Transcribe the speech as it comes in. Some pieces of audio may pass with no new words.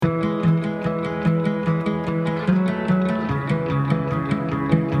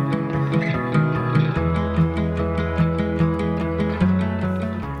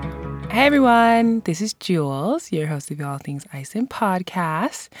everyone, this is Jules, your host of the All Things Iceland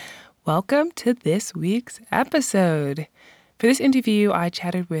podcast. Welcome to this week's episode. For this interview, I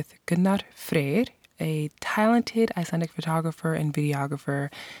chatted with Gunnar Freyr, a talented Icelandic photographer and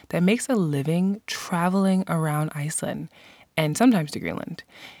videographer that makes a living traveling around Iceland and sometimes to Greenland.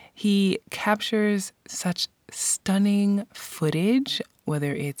 He captures such stunning footage,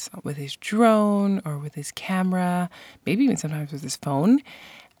 whether it's with his drone or with his camera, maybe even sometimes with his phone.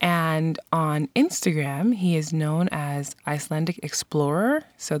 And on Instagram, he is known as Icelandic Explorer.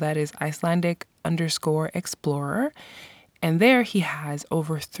 So that is Icelandic_Explorer. And there he has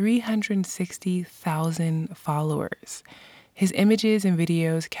over 360,000 followers. His images and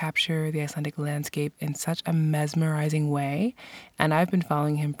videos capture the Icelandic landscape in such a mesmerizing way. And I've been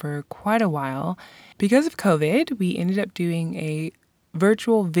following him for quite a while. Because of COVID, we ended up doing a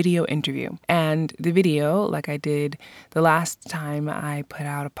virtual video interview. And the video, like I did the last time I put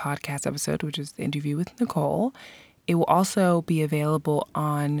out a podcast episode, which is the interview with Nicole, it will also be available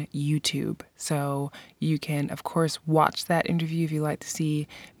on YouTube. So you can, of course, watch that interview if you like to see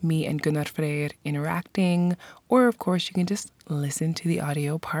me and Gunnar Freyr interacting. Or, of course, you can just listen to the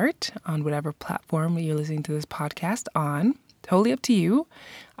audio part on whatever platform you're listening to this podcast on. Totally up to you.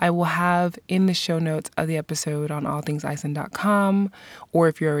 I will have in the show notes of the episode on allthingsiceland.com, or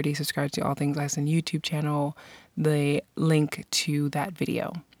if you're already subscribed to All Things Iceland YouTube channel, the link to that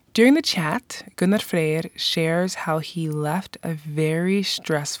video. During the chat, Gunnar Freyr shares how he left a very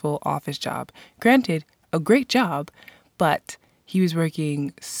stressful office job. Granted, a great job, but he was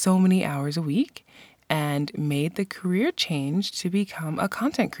working so many hours a week and made the career change to become a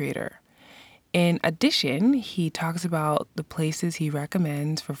content creator. In addition, he talks about the places he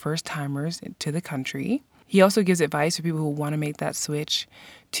recommends for first-timers to the country. He also gives advice for people who want to make that switch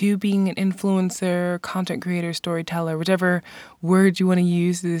to being an influencer, content creator, storyteller, whichever word you want to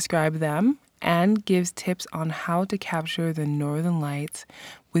use to describe them, and gives tips on how to capture the northern lights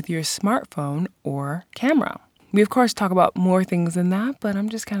with your smartphone or camera. We, of course, talk about more things than that, but I'm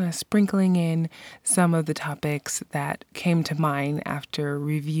just kind of sprinkling in some of the topics that came to mind after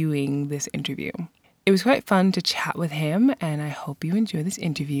reviewing this interview. It was quite fun to chat with him, and I hope you enjoy this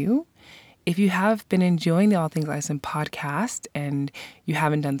interview. If you have been enjoying the All Things Iceland podcast and you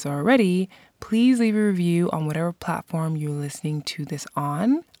haven't done so already, please leave a review on whatever platform you're listening to this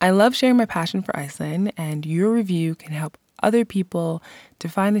on. I love sharing my passion for Iceland, and your review can help other people to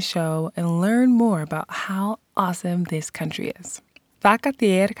find the show and learn more about how awesome this country is. Þakka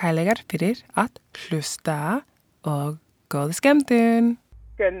þér kærlegar fyrir að hlusta og góða skemmtun.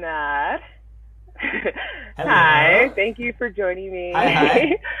 Gunnar. Hi, thank you for joining me.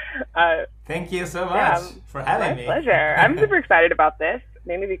 Hi. Thank you so much for having me. My pleasure. I'm super excited about this,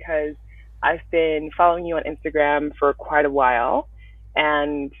 mainly because I've been following you on Instagram for quite a while,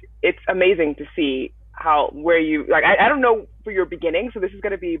 and it's amazing to see where you, like, I don't know for your beginning, so this is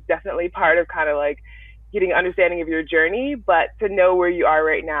going to be definitely part of kind of like getting an understanding of your journey, but to know where you are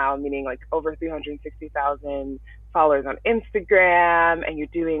right now, meaning like over 360,000 followers on Instagram, and you're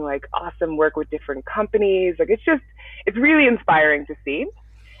doing like awesome work with different companies. Like it's really inspiring to see.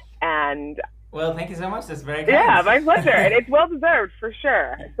 And well, thank you so much. That's very kind. Yeah, my pleasure. And it's well deserved for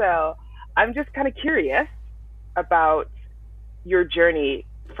sure. So I'm just kind of curious about your journey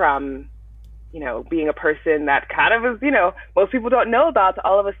from, being a person that kind of is, most people don't know about, to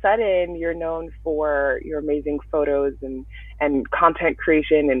all of a sudden you're known for your amazing photos and content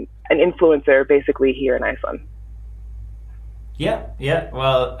creation and an influencer basically here in Iceland. Yeah.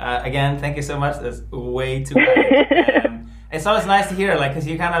 Well, again, thank you so much. That's way too kind. It's always nice to hear, like, because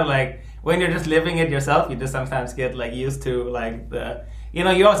you kind of like, when you're just living it yourself, you just sometimes get like used to like you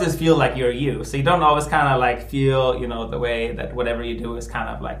always just feel like you're you. So you don't always kind of like feel, the way that whatever you do is kind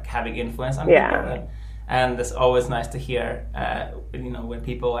of like having influence on people. And it's always nice to hear, when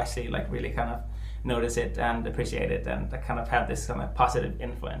people actually like really kind of notice it and appreciate it and kind of have this kind of positive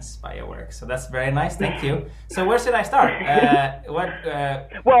influence by your work. So that's very nice. Thank you. So where should I start? What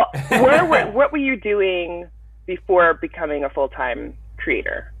were you doing before becoming a full-time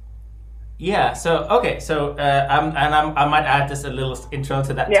creator? Yeah. So okay. So I might add just a little intro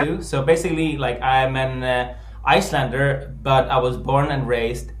to that too. So basically, like, I'm an Icelander, but I was born and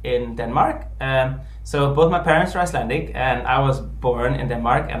raised in Denmark. So both my parents are Icelandic, and I was born in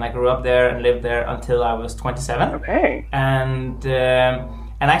Denmark, and I grew up there and lived there until I was 27. Okay. And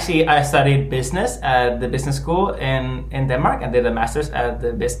actually, I studied business at the business school in Denmark, and did a master's at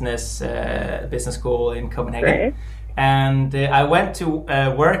the business school in Copenhagen. Great. And I went to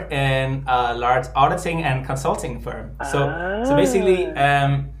work in a large auditing and consulting firm. So basically,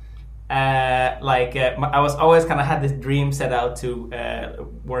 I was always kind of had this dream set out to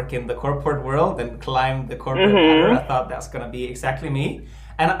work in the corporate world and climb the corporate ladder. I thought that's going to be exactly me.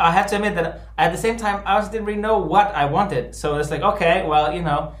 And I have to admit that at the same time, I didn't really know what I wanted. So it's like, okay, well,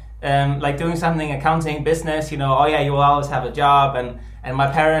 like doing something, accounting, business, you will always have a job. And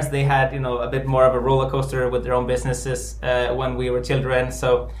my parents, they had, a bit more of a roller coaster with their own businesses when we were children.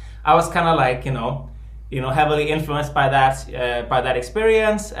 So I was kind of like, heavily influenced by that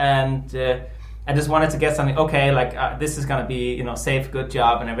experience. And I just wanted to get something, this is going to be, safe, good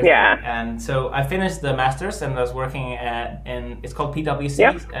job and everything. Yeah. And so I finished the master's and I was working it's called PwC.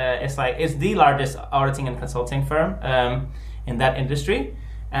 Yep. It's the largest auditing and consulting firm in that industry.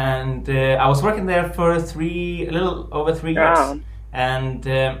 And I was working there for a little over 3 years. Wow. And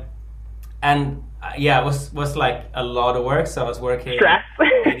it was like a lot of work. So I was working Stress.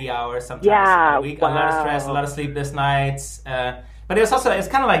 80 hours sometimes a week. Wow. A lot of stress, a lot of sleepless nights. But it was also, it's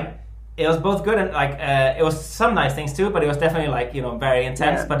kind of like, it was both good and like it was some nice things too, but it was definitely like very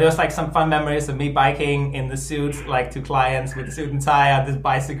intense. Yeah. But there was like some fun memories of me biking in the suit, like to clients with the suit and tie on this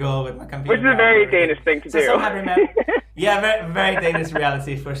bicycle with my computer. Which is a very Danish thing to do. Yeah, very, very Danish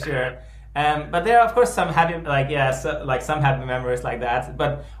reality for sure. But there are of course some happy some happy memories like that.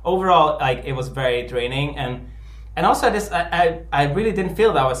 But overall, like it was very draining and also I really didn't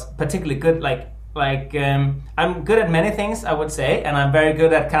feel that I was particularly good. I'm good at many things, I would say, and I'm very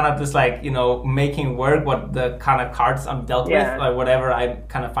good at kind of just making work what the kind of cards I'm dealt with, like whatever I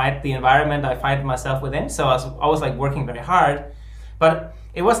kind of find the environment I find myself within. So I was always like working very hard, but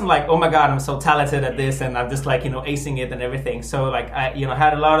it wasn't like, oh my God, I'm so talented at this and I'm just like, acing it and everything. So like I,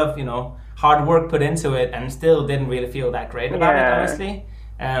 had a lot of, hard work put into it and still didn't really feel that great about it, honestly.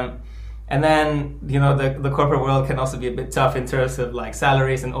 And then, the corporate world can also be a bit tough in terms of like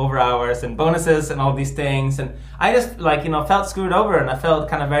salaries and over hours and bonuses and all these things. And I just felt screwed over and I felt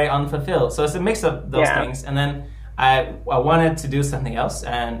kind of very unfulfilled. So it's a mix of those things. And then I wanted to do something else.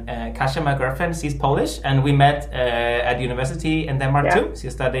 And Kasia, my girlfriend, she's Polish. And we met at university in Denmark too.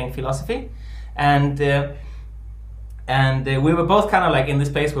 She's studying philosophy. And we were both kind of like in this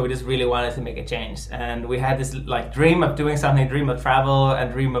place where we just really wanted to make a change. And we had this like dream of doing something, dream of travel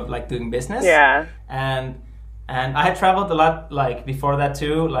and dream of like doing business. Yeah. And I had traveled a lot like before that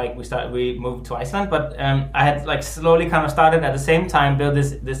too. Like we moved to Iceland, but I had like slowly kind of started at the same time build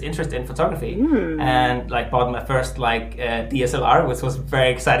this interest in photography and like bought my first like DSLR, which was very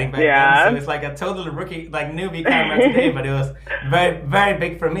exciting back then. So it's like a total rookie, like newbie camera today, but it was very, very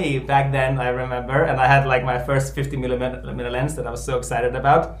big for me back then, I remember. And I had like my first 50mm lens that I was so excited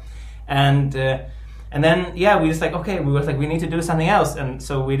about. And then, we just like, we need to do something else. And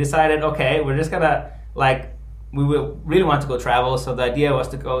so we decided, we're just gonna we really want to go travel, so the idea was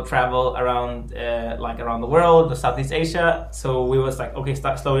to go travel around around the world, or Southeast Asia. So we was like,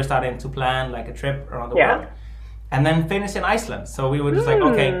 slowly starting to plan like a trip around the world, and then finish in Iceland. So we were just like,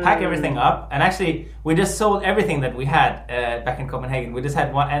 pack everything up, and actually we just sold everything that we had back in Copenhagen. We just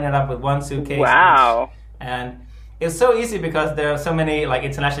ended up with one suitcase. Wow! Each. And it's so easy because there are so many like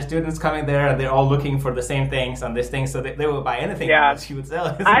international students coming there, and they're all looking for the same things on this thing, so they will buy anything that you would sell.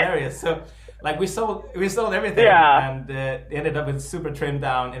 It's hilarious. So. Like we sold everything, and ended up with super trimmed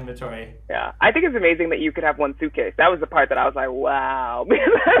down inventory. Yeah, I think it's amazing that you could have one suitcase. That was the part that I was like, wow.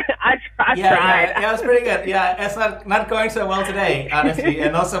 I tried. Yeah, it was pretty good. Yeah, it's not going so well today, honestly,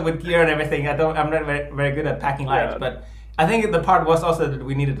 and also with gear and everything. I'm not very, very good at packing light, but I think the part was also that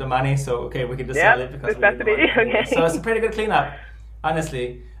we needed the money, so we could just sell it because necessity. So it's a pretty good cleanup.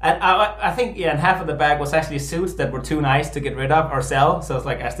 Honestly, and I think and half of the bag was actually suits that were too nice to get rid of or sell. So it's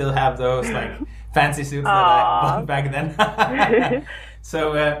like I still have those like fancy suits that I bought back then.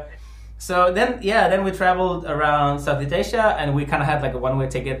 So then we traveled around Southeast Asia, and we kind of had like a one-way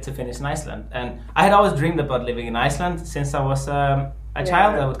ticket to finish in Iceland. And I had always dreamed about living in Iceland since I was a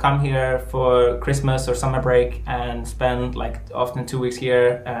child. I would come here for Christmas or summer break and spend like often 2 weeks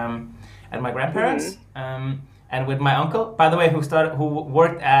here at my grandparents. And with my uncle, by the way, who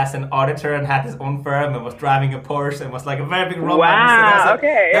worked as an auditor and had his own firm and was driving a Porsche and was like a very big role model. Wow, so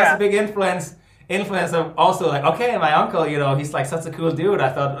that's a big influence of also like, my uncle, he's like such a cool dude. I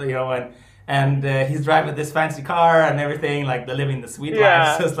thought, and he's driving this fancy car and everything, like they're living the sweet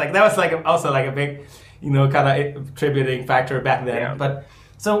life. So it's like, that was like also like a big, kind of attributing factor back then. Yeah. But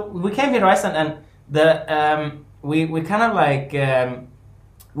so we came here to Iceland, and we kind of like,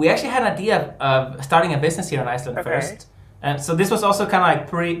 we actually had an idea of starting a business here in Iceland first. And so this was also kind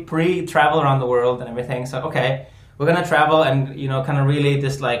of like pre-travel around the world and everything. So, we're going to travel and, kind of really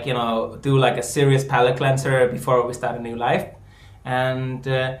just like, do like a serious palate cleanser before we start a new life. And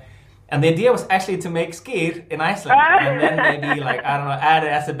And the idea was actually to make Skyr in Iceland, and then maybe like I don't know, add it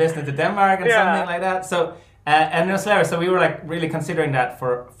as a business to Denmark and something like that. So and it was hilarious. So we were like really considering that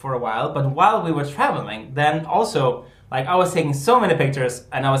for a while. But while we were traveling, then also like I was taking so many pictures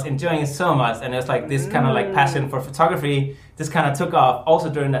and I was enjoying it so much, and it was like this kind of like passion for photography just kind of took off also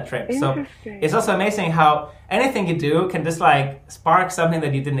during that trip. So it's also amazing how anything you do can just like spark something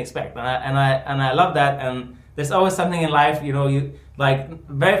that you didn't expect, and I love that. And there's always something in life, you know, you like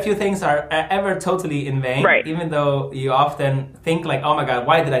very few things are ever totally in vain, right. Even though you often think like, oh my God,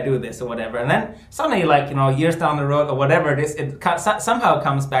 why did I do this or whatever, and then suddenly like, you know, years down the road or whatever it is, it somehow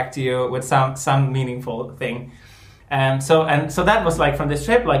comes back to you with some meaningful thing. So that was like from this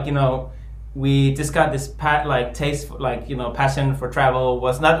trip, like, you know, we just got this taste for, like, you know, passion for travel.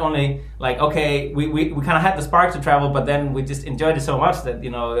 Was not only like, okay, we kind of had the spark to travel, but then we just enjoyed it so much that,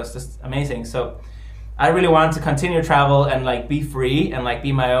 you know, it was just amazing. So I really wanted to continue travel and like be free and like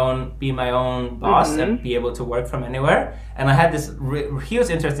be my own boss and be able to work from anywhere. And I had this huge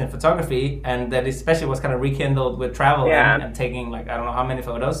interest in photography, and that especially was kind of rekindled with travel and taking like I don't know how many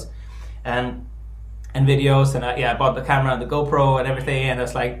photos and videos. And I bought the camera and the GoPro and everything. And it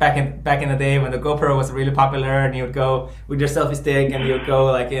was like back in the day when the GoPro was really popular, and you would go with your selfie stick and you would go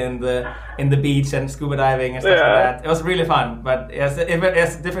like in the beach and scuba diving and stuff like that. It was really fun, but it's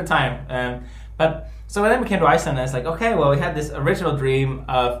a different time. So then we came to Iceland, and it's like, okay, well, we had this original dream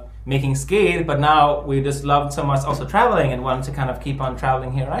of making Skyr, but now we just loved so much also traveling and wanted to kind of keep on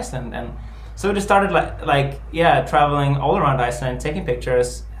traveling here in Iceland. And so we just started traveling all around Iceland, taking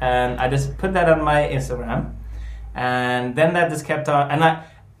pictures, and I just put that on my Instagram. And then that just kept on,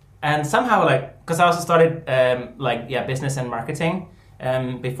 and somehow like, because I also started business and marketing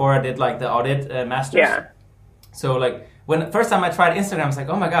before I did like the audit masters. Yeah. So like, when the first time I tried Instagram, I was like,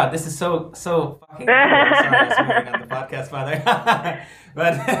 oh my God, this is so fucking cool. Sorry, I was swearing on the podcast, Father.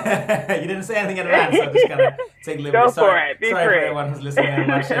 But you didn't say anything in advance, so I'm just going to take liberty. Go for it. Be sorry free. For everyone who's listening and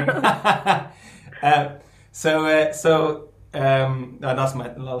watching. I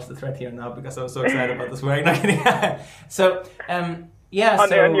lost the thread here now because I was so excited about the swearing. Not kidding. On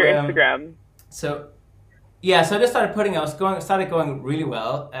your Instagram. So I just started started going really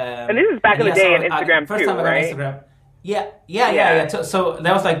well. And this is back in the day on Instagram first time I got Instagram. Yeah. So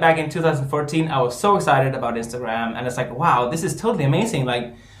that was like back in 2014. I was so excited about Instagram, and it's like, wow, this is totally amazing.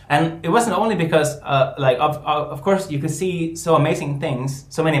 Like, and it wasn't only because, of course, you could see so many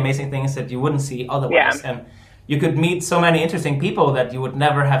amazing things that you wouldn't see otherwise, and you could meet so many interesting people that you would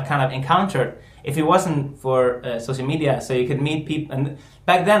never have kind of encountered if it wasn't for social media. So you could meet people, and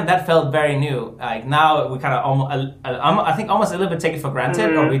back then that felt very new. Like now we kind of I think almost a little bit take it for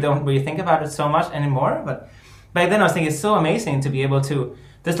granted, or we don't really think about it so much anymore, but. Back then I was thinking it's so amazing to be able to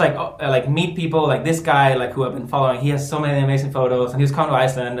just like meet people like this guy like who I've been following. He has so many amazing photos, and he was coming to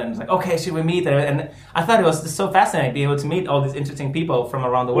Iceland, and it's like, okay, should we meet there? And I thought it was just so fascinating to be able to meet all these interesting people from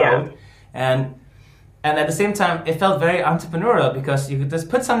around the world. And at the same time it felt very entrepreneurial because you could just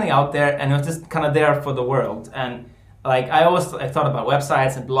put something out there and it was just kind of there for the world. And like I thought about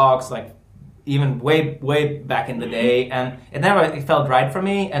websites and blogs like even way back in the day, and it felt right for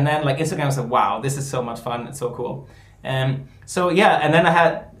me. And then like Instagram was like, wow, this is so much fun, it's so cool. And then I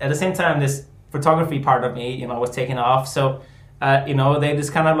had at the same time this photography part of me, you know, was taking off. So they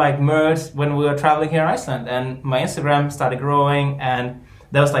just kind of like merged when we were traveling here in Iceland, and my Instagram started growing, and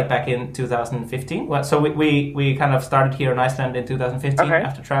that was like back in 2015. Well, so we kind of started here in Iceland in 2015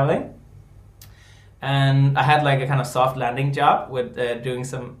 after traveling. And I had like a kind of soft landing job with doing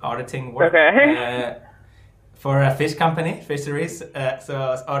some auditing work for a fish company, fisheries. So I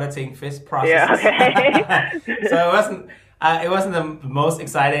was auditing fish processes. So it wasn't the most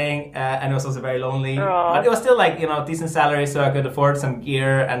exciting, and it was also very lonely. Aww. But it was still like, you know, decent salary, so I could afford some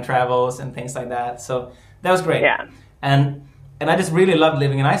gear and travels and things like that. So that was great. Yeah. And I just really loved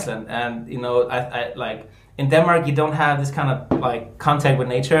living in Iceland. And you know, I like. In Denmark, you don't have this kind of like contact with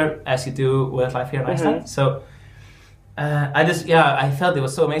nature as you do with life here in Iceland. So I felt it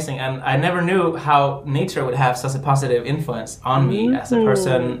was so amazing, and I never knew how nature would have such a positive influence on me as a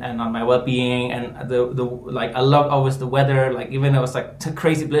person and on my well-being. And the like, I loved always the weather. Like even though it was like a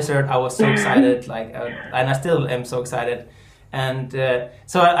crazy blizzard, I was so excited. Like, and I still am so excited. And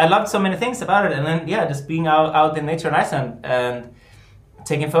so I loved so many things about it. And then just being out in nature in Iceland and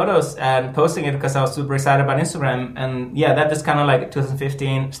taking photos and posting it because I was super excited about Instagram. And that just kind of like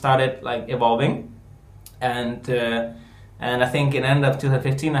 2015 started like evolving, and I think in end of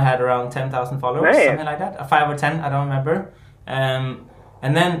 2015 I had around 10,000 followers, something like that, 5 or 10, I don't remember. And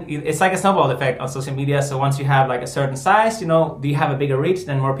then it's like a snowball effect on social media. So once you have like a certain size, you know, you have a bigger reach,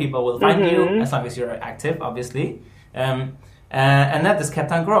 then more people will find you, as long as you're active, obviously. and that just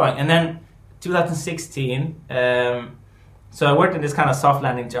kept on growing. And then 2016, so I worked in this kind of soft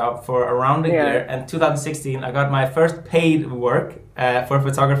landing job for around a year. And 2016, I got my first paid work for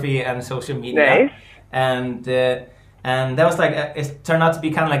photography and social media. Nice. And that was like it turned out to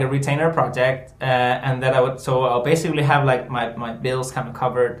be kind of like a retainer project, and that I'll basically have like my bills kind of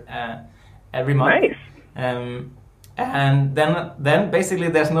covered every month. Nice. And then basically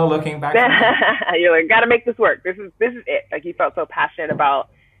there's no looking back. You're like, gotta make this work. This is it. Like you felt so passionate about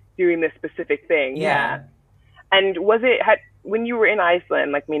doing this specific thing. Yeah. And was it when you were in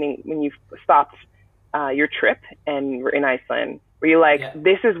Iceland, like meaning when you stopped your trip and were in Iceland, were you like,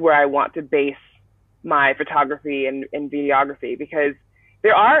 this is where I want to base my photography and videography? Because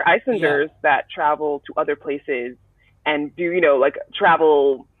there are Icelanders that travel to other places and do, like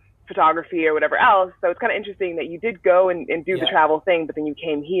travel photography or whatever else. So it's kind of interesting that you did go and do the travel thing, but then you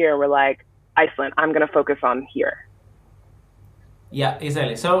came here and were like, Iceland, I'm going to focus on here. Yeah,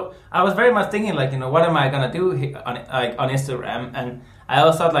 exactly. So I was very much thinking like, what am I going to do on Instagram? And I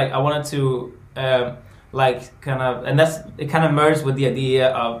always thought like I wanted to it kind of merged with the idea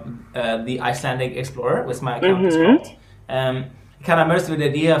of the Icelandic Explorer, which my account is called. It kind of merged with the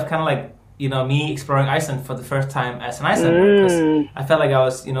idea of kind of like, me exploring Iceland for the first time as an Icelander, because I felt like I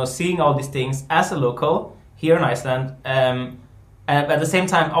was, seeing all these things as a local here in Iceland, and at the same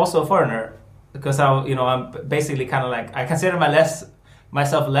time also a foreigner, because I'm basically kind of like, I consider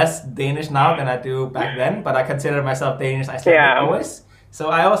myself less Danish now than I do back then, but I consider myself Danish Icelandic always. So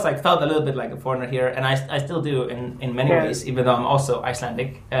I always like felt a little bit like a foreigner here, and I still do in many ways, even though I'm also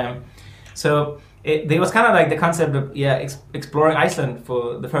Icelandic. So it was kind of like the concept of exploring Iceland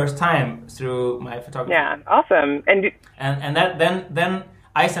for the first time through my photography. Yeah, awesome. And that then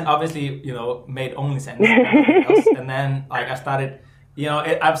Iceland obviously made only sense. And then like I started,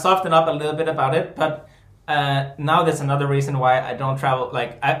 I've softened up a little bit about it, but now there's another reason why I don't travel.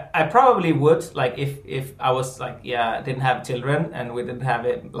 Like I probably would, like if I was like didn't have children and we didn't have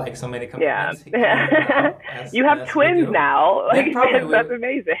it like so many commitments. You have twins now. Like that's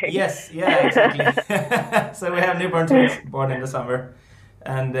amazing. Yes, exactly. So we have newborn twins born in the summer,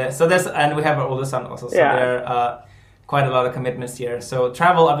 and and we have our oldest son also. So there are quite a lot of commitments here. So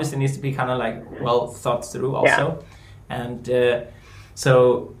travel obviously needs to be kind of like well thought through also, and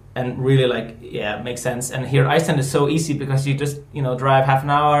and really like makes sense. And here Iceland is so easy because you just drive half an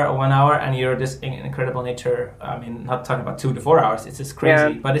hour or 1 hour and you're just in incredible nature. I mean, not talking about 2 to 4 hours, it's just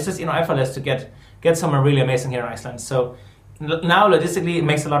crazy, but it's just effortless to get somewhere really amazing here in Iceland. So now logistically it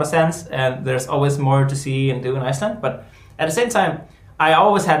makes a lot of sense, and there's always more to see and do in Iceland, but at the same time I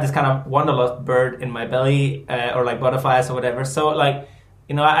always had this kind of wanderlust bird in my belly, or like butterflies or whatever. So like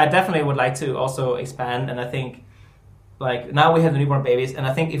I definitely would like to also expand, and I think like now we have the newborn babies, and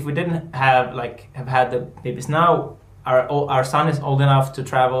I think if we didn't have had the babies now, our son is old enough to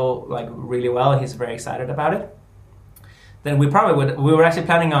travel like really well. He's very excited about it. Then we probably would. We were actually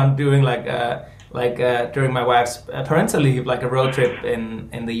planning on doing during my wife's parental leave, like a road trip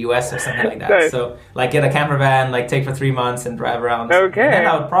in the US or something like that. Good. So like get a camper van, like take for 3 months and drive around. Okay. And then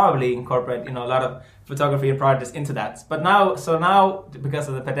I would probably incorporate a lot of photography and projects into that. But now because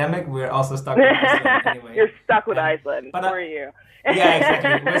of the pandemic, we're also stuck with Iceland anyway. You're stuck with Iceland. But who are you? Yeah,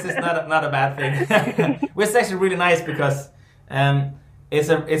 exactly. Which is not a bad thing. Which is actually really nice because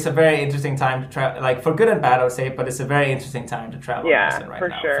it's a very interesting time to travel. Like for good and bad, I would say, but it's a very interesting time to travel in Iceland right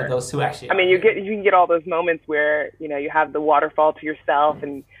now. Sure. For those who actually. I mean, you can get all those moments where you have the waterfall to yourself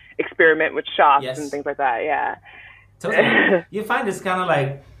and experiment with shots and things like that. Yeah. Totally. You find this kind of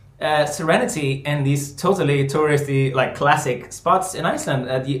like serenity in these totally touristy, like classic spots in Iceland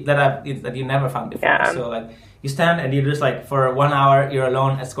that you never found before. Yeah. So like you stand and you just like for 1 hour you're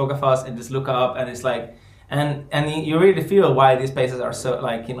alone at Skogafoss and just look up, and it's like and you really feel why these places are so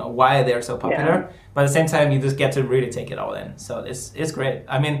like why they're so popular. Yeah. But at the same time you just get to really take it all in. So it's great.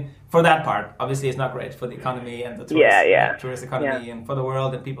 I mean, for that part, obviously it's not great for the economy and the tourist economy and for the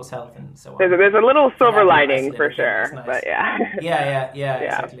world and people's health and so on. There's a little silver lining for sure, nice. But yeah,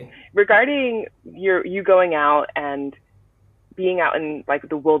 exactly. Regarding you going out and being out in like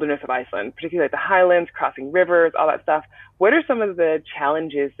the wilderness of Iceland, particularly like the highlands, crossing rivers, all that stuff, what are some of the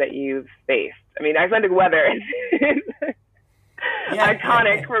challenges that you've faced? I mean, Icelandic weather is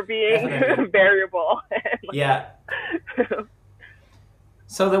iconic for being variable.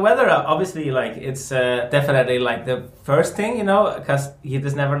 So the weather, obviously, like it's definitely like the first thing, because you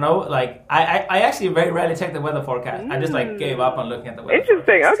just never know. Like I actually very rarely check the weather forecast. I just like gave up on looking at the weather.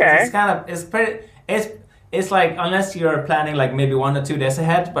 Interesting. Forecast. Okay. It's like unless you're planning like maybe 1 or 2 days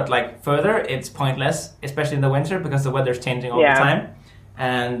ahead, but like further, it's pointless, especially in the winter because the weather's changing all the time.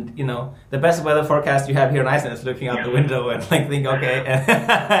 And the best weather forecast you have here in Iceland is looking out the window and like think, okay,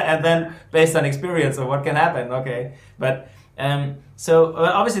 and then based on experience of what can happen, okay. But so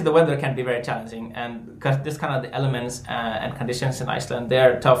obviously the weather can be very challenging, and because just kind of the elements and conditions in Iceland,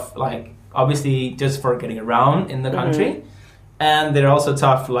 they're tough. Like obviously just for getting around in the country, and they're also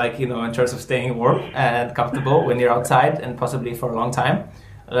tough, like in terms of staying warm and comfortable when you're outside and possibly for a long time.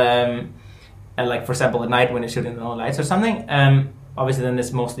 And like for example at night when you're shooting the lights or something. Obviously, then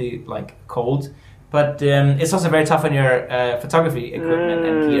it's mostly like cold, but it's also very tough on your photography equipment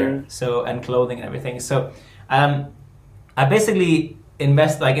and gear, and clothing and everything. So, I basically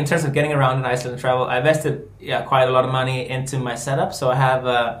invest, like in terms of getting around in Iceland and travel, I invested quite a lot of money into my setup. So I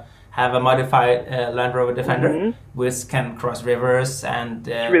have a modified Land Rover Defender, which can cross rivers and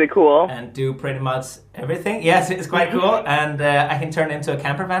it's really cool and do pretty much everything. Yes, it's quite cool, and I can turn it into a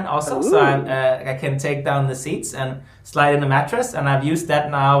camper van also. So I can take down the seats and slide in a mattress, and I've used that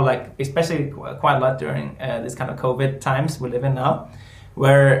now, like especially quite a lot during this kind of COVID times we live in now,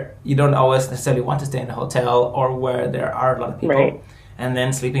 where you don't always necessarily want to stay in a hotel or where there are a lot of people, right. And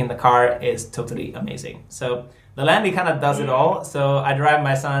then sleeping in the car is totally amazing. So the Landy kind of does it all. So I drive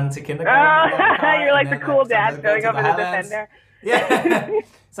my son to kindergarten. You're like the cool dad going up in the Defender. Yeah.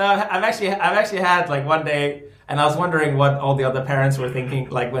 So I've actually had like one day, and I was wondering what all the other parents were thinking,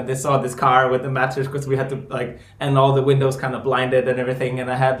 like when they saw this car with the mattress, because we had to like, and all the windows kind of blinded and everything,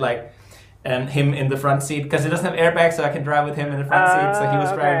 and I had like him in the front seat because it doesn't have airbags, so I can drive with him in the front seat. So he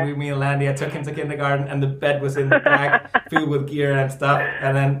was driving with me and Landy. I took him to kindergarten, and the bed was in the back, filled with gear and stuff.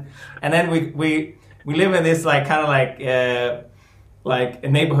 And then we live in this like kind of like a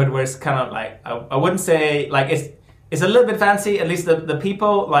neighborhood where it's kind of like I wouldn't say like it's a little bit fancy. At least the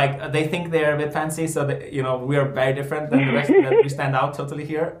people like they think they're a bit fancy. So that, we are very different than the rest. That we stand out totally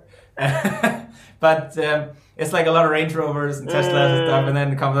here. But it's like a lot of Range Rovers and Teslas and stuff, and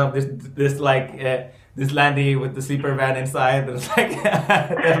then it comes up this Landy with the sleeper van inside. And it's like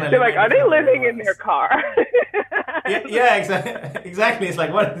definitely. They're like, are they living in their car? yeah, exactly. It's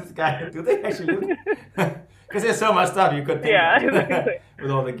like, what is this guy? Do they actually live? Because there's so much stuff you could think about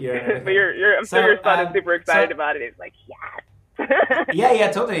with all the gear and everything. But I'm sure your son is super excited about it. He's like, yes.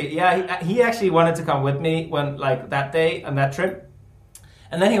 yeah, totally. Yeah, he actually wanted to come with me when like that day on that trip.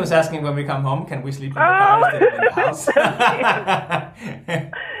 And then he was asking when we come home, can we sleep in the car instead of in the house?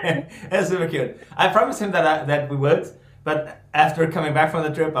 That's super cute. I promised him that we would, but after coming back from the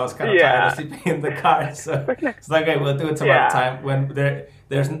trip, I was kind of tired of sleeping in the car. So it's like, okay, we'll do it some other time when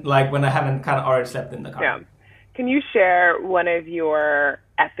there's like when I haven't kind of already slept in the car. Yeah. Can you share one of your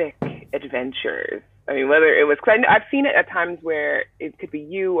epic adventures? I mean, whether it was, cause I've seen it at times where it could be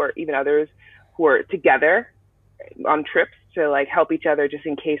you or even others who are together on trips to like help each other just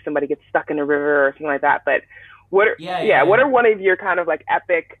in case somebody gets stuck in a river or something like that. But what are one of your kind of like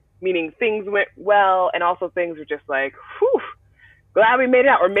epic, meaning things went well and also things were just like, whew, glad we made it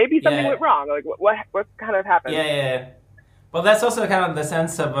out, or maybe something went wrong. Like what kind of happened? Yeah. Well, that's also kind of the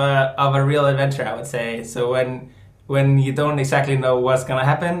sense of a real adventure, I would say. So when you don't exactly know what's gonna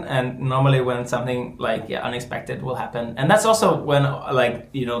happen, and normally when something like unexpected will happen, and that's also when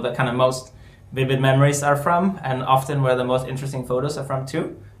like the kind of most vivid memories are from, and often where the most interesting photos are from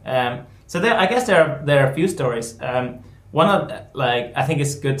too. So I guess there are a few stories. One of like I think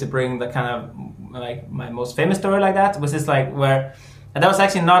it's good to bring the kind of like my most famous story like that was this like where, and that was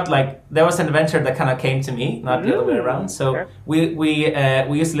actually not like there was an adventure that kind of came to me, not the other way around. So we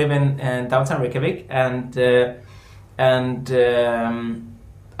used to live in downtown Reykjavik, and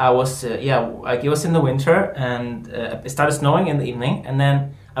I was like it was in the winter, and it started snowing in the evening, and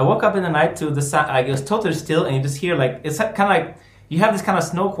then I woke up in the night to the sound. Like it was totally still, and you just hear like it's kind of like you have this kind of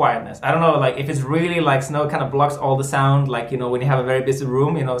snow quietness. I don't know, like if it's really like snow, kind of blocks all the sound. Like when you have a very busy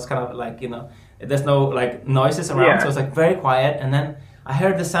room, it's kind of like there's no like noises around, so it's like very quiet. And then I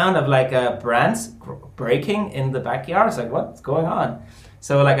heard the sound of like branch breaking in the backyard. It's like what's going on?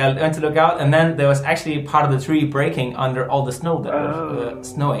 So like I went to look out, and then there was actually part of the tree breaking under all the snow that was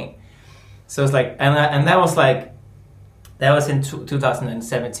snowing. So it's like and that was like. That was in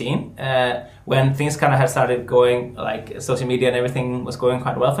 2017 when things kind of had started going, like social media and everything was going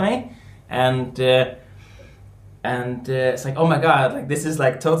quite well for me, and it's like, oh my god, like this is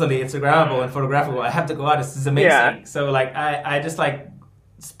like totally Instagrammable and photographable. I have to go out. This is amazing. Yeah. So like I just like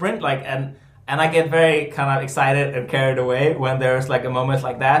sprint like and I get very kind of excited and carried away when there's like a moment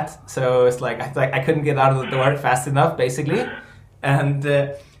like that. So it's like I couldn't get out of the door fast enough, basically,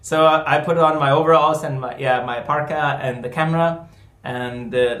 and. So I put on my overalls and my parka and the camera,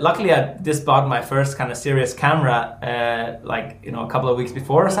 And luckily, I just bought my first kind of serious camera, a couple of weeks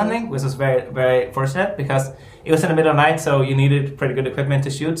before or something, which was very, very fortunate because it was in the middle of the night, so you needed pretty good equipment to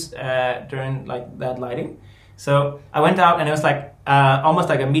shoot during like that lighting. So I went out and it was like almost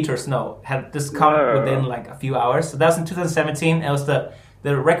like a meter of snow had just come within like a few hours. So that was in 2017. It was the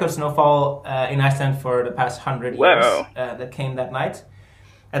record snowfall in Iceland for the past 100 years that came that night.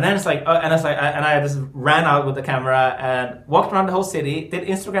 And then I just ran out with the camera and walked around the whole city, did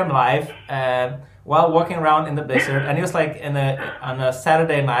Instagram Live while walking around in the blizzard. And it was like on a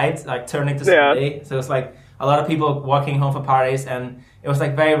Saturday night, like turning to Sunday. So it was like a lot of people walking home for parties, and it was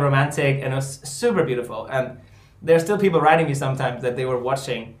like very romantic, and it was super beautiful. And there's still people writing me sometimes that they were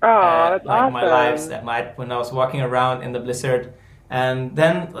watching that's awesome. my lives at night when I was walking around in the blizzard. And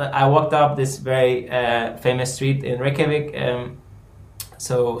then I walked up this very famous street in Reykjavik.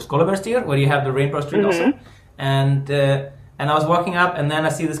 So Skólavörðustígur, where you have the Rainbow Street also, and I was walking up, and then I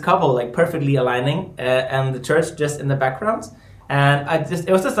see this couple like perfectly aligning, and the church just in the background, and it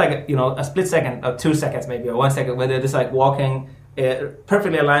was just like a split second, or 2 seconds maybe, or 1 second, where they're just like walking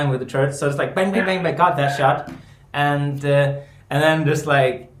perfectly aligned with the church. So it's like bang, bang, bang, bang, got that shot, and then just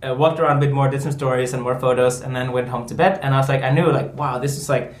like walked around a bit more, did some stories and more photos, and then went home to bed. And I was like, I knew like, wow, this is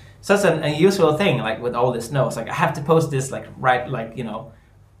like such an unusual thing, like with all this snow. It's like I have to post this like right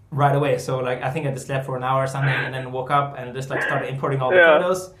away. So like I think I just slept for an hour or something, and then woke up and just like started importing all the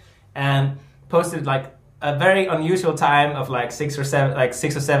photos and posted like a very unusual time of like 6 or 7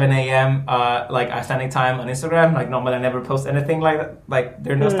 a.m. Like Icelandic time on Instagram. Like normally I never post anything like that, like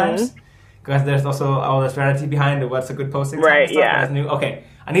during those times, because there's also all the strategy behind what's a good posting time. Right. Yeah. I knew, okay,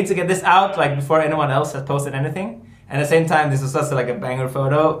 I need to get this out like before anyone else has posted anything. And at the same time, this was just like a banger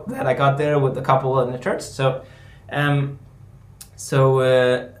photo that I got there with the couple in the church. So,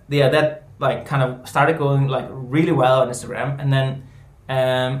 that like kind of started going like really well on Instagram. And then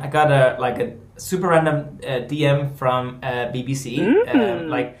I got a super random DM from BBC.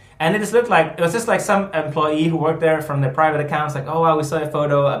 And it just looked like, it was just like some employee who worked there from their private accounts. Like, oh, wow, we saw a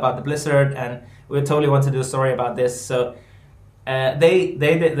photo about the blizzard and we totally want to do a story about this. So they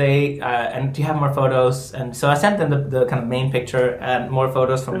and do you have more photos? And so I sent them the kind of main picture and more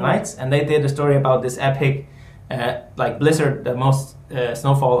photos from the nights, and they did a story about this epic blizzard, the most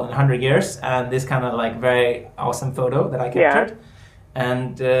snowfall in 100 years, and this kind of like very awesome photo that I captured.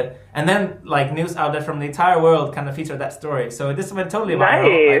 And then like news outlet from the entire world kind of featured that story. So this went totally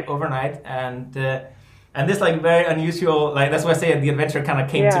viral like, overnight, and this like very unusual, like that's why I say the adventure kind of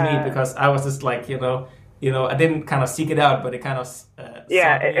came to me, because I was just like I didn't kind of seek it out, but it kind of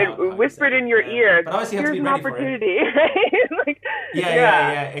it whispered in your ear. But obviously, you have to be ready an opportunity,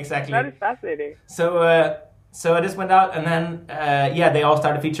 right? Exactly. That is fascinating. So I just went out, and then they all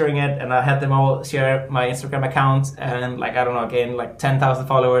started featuring it, and I had them all share my Instagram account, and like I don't know, again like 10,000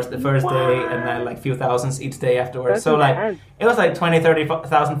 followers the first day, and then like few thousands each day afterwards. So like it was like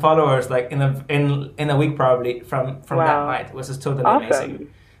 20,000-30,000 followers like in a week probably from that night, which is totally amazing.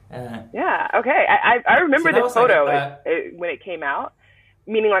 Okay. I remember this photo when it came out.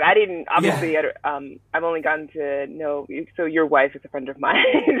 Meaning, like, I didn't, obviously, I've only gotten to know you, so your wife is a friend of mine.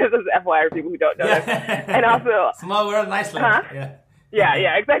 This is FYI for people who don't know this. And also... Small world in Iceland. Huh?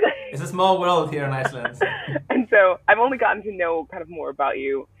 Yeah, exactly. It's a small world here in Iceland. And so I've only gotten to know kind of more about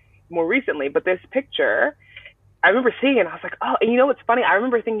you more recently, but this picture, I remember seeing it, and I was like, oh, and you know what's funny? I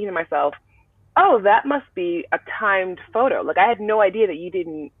remember thinking to myself, oh, that must be a timed photo. Like, I had no idea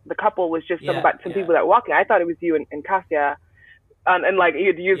that the couple was just some people that were walking. I thought it was you and Kasia. And like you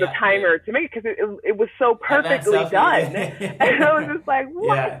had to use a timer to make it, because it was so perfectly done. And I was just like,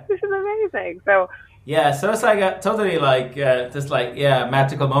 what? This is amazing. So so it's like a totally like just like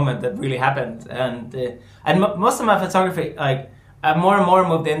magical moment that really happened. And most of my photography, like I've more and more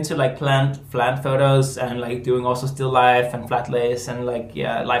moved into like planned photos, and like doing also still life and flat lays and like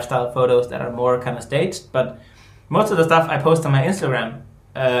lifestyle photos that are more kind of staged. But most of the stuff I post on my Instagram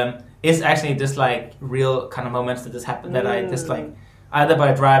is actually just like real kind of moments that just happen, that I just like either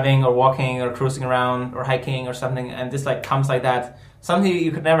by driving or walking or cruising around or hiking or something, and just like comes like that, something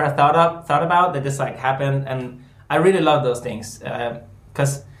you could never have thought about that just like happened. And I really love those things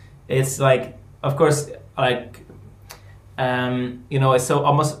because it's like, of course, like it's so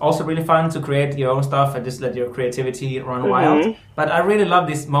almost also really fun to create your own stuff and just let your creativity run wild. But I really love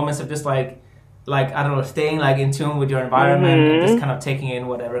these moments of just like I don't know, staying like in tune with your environment and just kind of taking in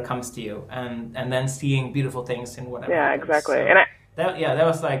whatever comes to you, and then seeing beautiful things in whatever happens. Exactly. So and that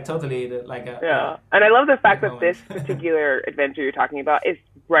was like totally like a and I love the fact that this particular adventure you're talking about is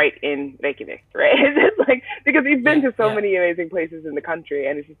right in Reykjavik, right? It's just like, because you've been to so many amazing places in the country,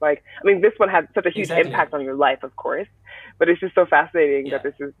 and it's just like, I mean, this one had such a huge impact on your life, of course, but it's just so fascinating that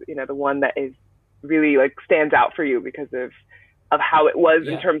this is, you know, the one that is really like stands out for you because of how it was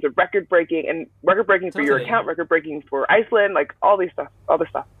in terms of record breaking for your account, record breaking for Iceland, like all this stuff.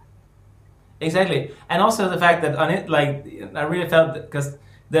 Exactly, and also the fact that on it, like, I really felt that because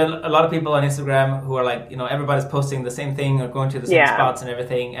there are a lot of people on Instagram who are like, you know, everybody's posting the same thing or going to the same spots and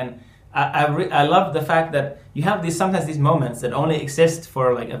everything, and I love the fact that you have sometimes these moments that only exist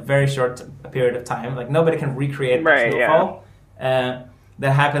for like a very short period of time, like nobody can recreate the snowfall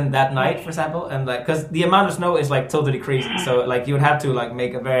that happened that night, for example, and like because the amount of snow is like totally crazy, so like you would have to like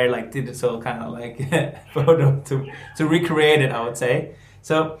make a very like digital kind of like photo to recreate it, I would say.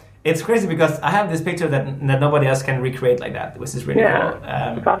 So it's crazy because I have this picture that nobody else can recreate like that, which is really cool.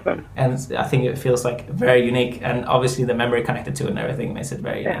 It's awesome. And I think it feels like very unique, and obviously the memory connected to it and everything makes it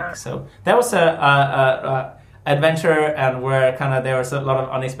very unique. So that was a adventure, and where kind of there was a lot of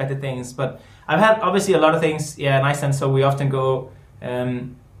unexpected things. But I've had obviously a lot of things in Iceland, so we often go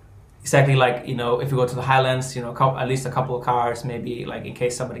exactly like, you know, if you go to the Highlands, you know, at least a couple of cars, maybe like in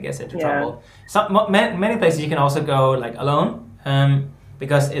case somebody gets into trouble. Many places you can also go like alone.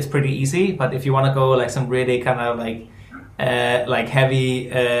 Because it's pretty easy, but if you want to go like some really kind of like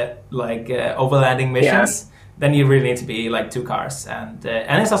heavy overlanding missions, then you really need to be like 2 cars, and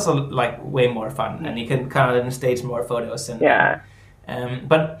it's also like way more fun, and you can kind of stage more photos. And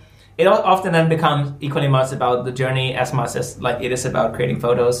but it often then becomes equally much about the journey as much as like it is about creating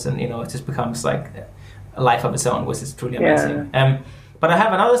photos, and you know, it just becomes like a life of its own, which is truly amazing. But I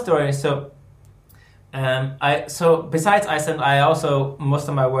have another story. So besides Iceland, I also, most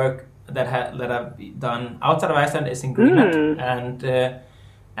of my work that I've done outside of Iceland is in Greenland,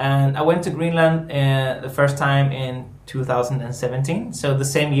 and I went to Greenland the first time in 2017, so the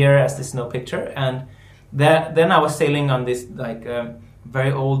same year as the snow picture, and then I was sailing on this like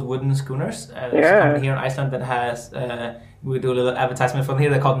very old wooden schooners. There's a company here in Iceland that has we do a little advertisement from here.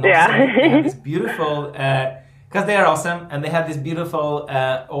 They're called Norse. They have this beautiful. Because they are awesome, and they have these beautiful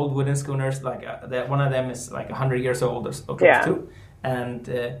old wooden schooners. Like one of them is like 100 years old or close to, and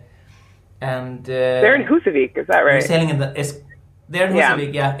they're in Husavik. Is that right? They're sailing they're in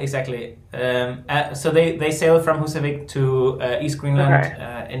Husavik, exactly. So they sail from Husavik to East Greenland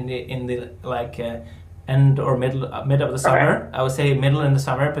in the like end or mid of the summer. I would say middle in the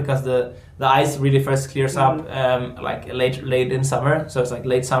summer, because the ice really first clears up like late in summer. So it's like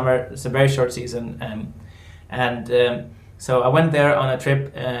late summer. It's a very short season. So I went there on a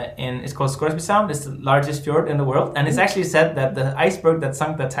trip it's called Scoresby Sound. It's the largest fjord in the world, and it's actually said that the iceberg that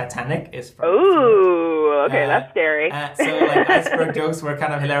sunk the Titanic is from. Ooh, okay, that's scary. So like iceberg jokes were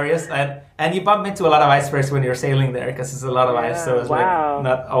kind of hilarious, and you bump into a lot of icebergs when you're sailing there, because it's a lot of ice, so it's like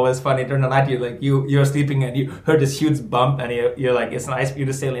not always funny. During the night, you're sleeping and you heard this huge bump, and you're like, it's an ice. You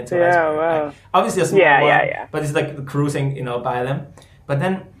just sail into an iceberg. Wow. Obviously a small one, but it's like cruising, you know, by them. But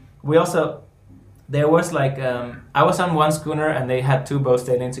then we also. There was like I was on one schooner, and they had 2 boats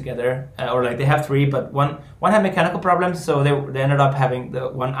sailing together, or like they have 3, but one had mechanical problems, so they ended up having the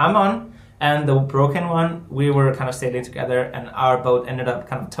one I'm on, and the broken one we were kind of sailing together, and our boat ended up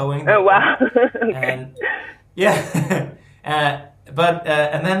kind of towing. Oh wow! And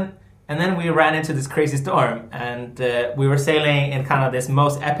and then we ran into this crazy storm, and we were sailing in kind of this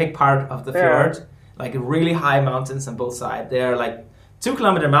most epic part of the fjord, like really high mountains on both sides. They're like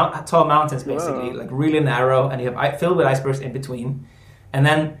 2-kilometer tall mountains, basically, like really narrow, and you have filled with icebergs in between. And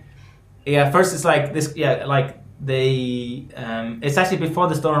then, first it's like this, like they, it's actually before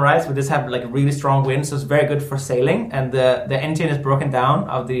the storm arrives, we just have like really strong winds, so it's very good for sailing. And the engine is broken down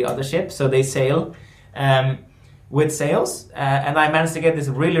of the other ship, so they sail with sails. And I managed to get this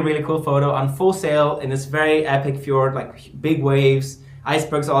really, really cool photo on full sail in this very epic fjord, like big waves,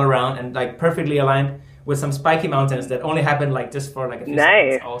 icebergs all around, and like perfectly aligned with some spiky mountains that only happened like just for like a few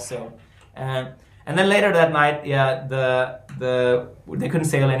seconds also. And then later that night, they couldn't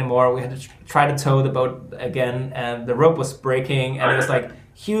sail anymore. We had to try to tow the boat again, and the rope was breaking, and it was like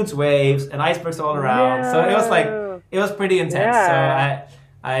huge waves and icebergs all around. So it was pretty intense. So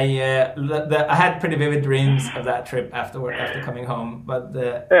I had pretty vivid dreams of that trip after coming home, but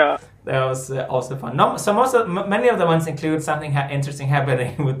that was also fun. Many of the ones include something interesting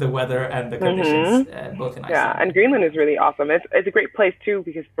happening with the weather and the conditions, both in Iceland. Yeah, and Greenland is really awesome. It's a great place too,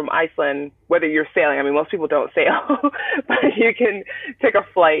 because from Iceland, whether you're sailing, I mean, most people don't sail, but you can take a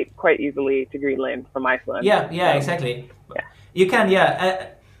flight quite easily to Greenland from Iceland. Yeah, exactly. Yeah. You can,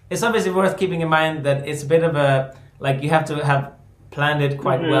 it's obviously worth keeping in mind that it's a bit of a, like, you have to have planned it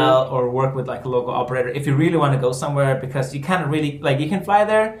quite well or work with like a local operator if you really want to go somewhere, because you can't really like, you can fly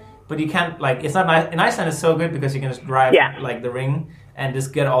there, but you can't like, it's not nice. In Iceland it's so good because you can just drive like the ring and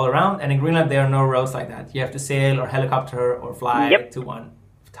just get all around, and in Greenland there are no roads like that. You have to sail or helicopter or fly to one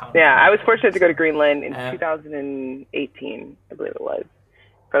town. Yeah, I was fortunate to go to Greenland in 2018, I believe it was,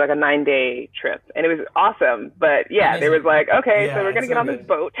 for like a 9-day trip, and it was awesome. But yeah, there was like, okay, so we're gonna get on this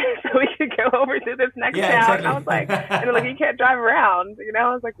boat so we could go over to this next town. Exactly. I was like, and they're like, you can't drive around, you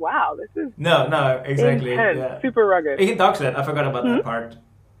know. I was like, wow, this is exactly intense, super rugged. You can dog sled. I forgot about that part.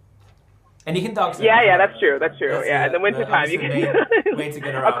 And you can dog sled. Yeah, that's true. That's in the wintertime you can way to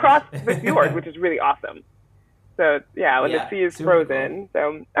get around across the fjord, which is really awesome. So when the sea is frozen.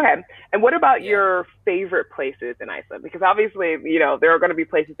 Cool. So okay. And what about your favorite places in Iceland? Because obviously, you know, there are going to be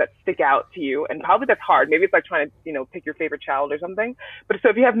places that stick out to you, and probably that's hard. Maybe it's like trying to, you know, pick your favorite child or something. But so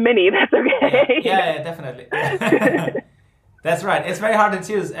if you have many, that's okay. Yeah, definitely. That's right. It's very hard to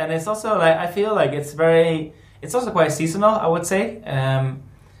choose, and it's also like, I feel like it's also quite seasonal, I would say.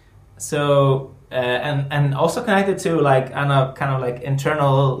 So and also connected to like kind of like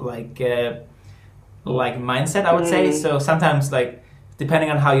internal like mindset, I would say. So sometimes, like,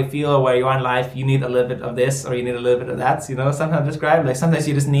 depending on how you feel or where you are in life, you need a little bit of this or you need a little bit of that, you know. Sometimes describe, like, sometimes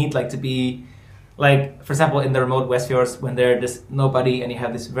you just need like to be like, for example, in the remote West Fjords, when there's just nobody and you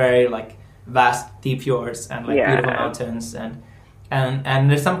have this very like vast deep fjords and like beautiful mountains and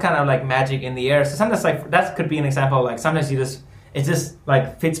there's some kind of like magic in the air. So sometimes, like, that could be an example. Like, sometimes it just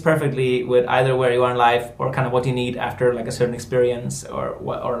like fits perfectly with either where you are in life or kind of what you need after like a certain experience or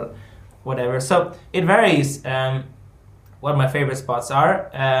whatever. So it varies what my favorite spots are.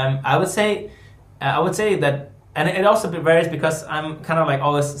 I would say that, and it also varies because I'm kind of like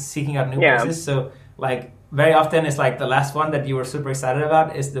always seeking out new places. So like very often it's like the last one that you were super excited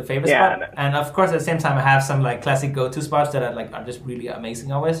about is the favorite spot. And of course at the same time I have some like classic go-to spots that are just really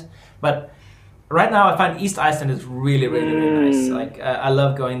amazing always. But right now I find East Iceland is really, really, really nice. Like I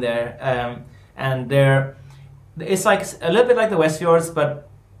love going there. And it's like a little bit like the West Fjords, but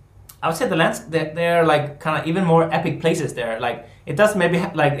I would say they're like kind of even more epic places there. Like it does maybe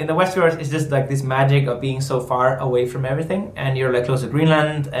like in the West Fjords, it's just like this magic of being so far away from everything, and you're like close to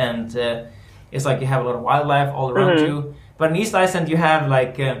Greenland, and it's like you have a lot of wildlife all around you. But in East Iceland, you have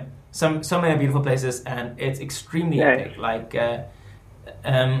like so many beautiful places, and it's extremely epic. Like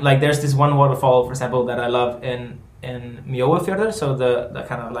there's this one waterfall, for example, that I love in Mjóafjörður, so the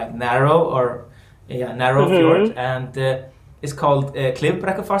kind of like narrow fjord, and it's called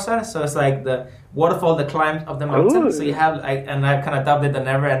Klifbrekkufossar, so it's like the waterfall that climbs up the mountain. Ooh. So you have, and I've kind of dubbed it the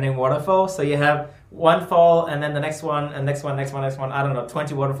never-ending waterfall. So you have one fall, and then the next one, and next one. I don't know,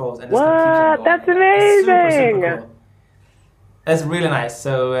 20 waterfalls, and just keeps on going. That's amazing! It's super cool. It's really nice.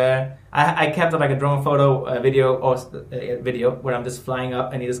 So I kept like a drone video where I'm just flying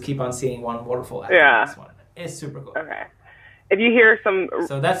up, and you just keep on seeing one waterfall after the next one. It's super cool. Okay. If you hear some,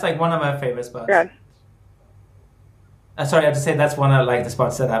 so that's like one of my favorite spots. Good. Sorry, I have to say that's one of like the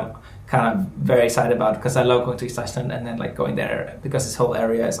spots that I'm kind of very excited about, because I love going to East Iceland and then like going there because this whole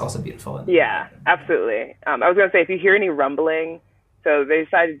area is also beautiful. Yeah, absolutely. I was going to say, if you hear any rumbling, so they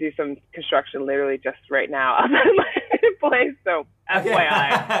decided to do some construction literally just right now outside of my place. So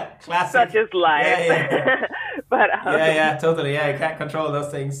FYI, classic. Such is life. Yeah. But totally. Yeah, you can't control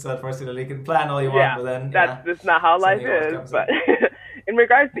those things. So unfortunately, you can plan all you want, but then that's just not how life is. But in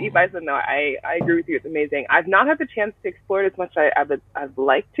regards to East Iceland, though, I agree with you. It's amazing. I've not had the chance to explore it as much as I'd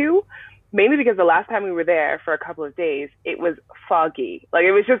like to, mainly because the last time we were there for a couple of days, it was foggy. Like,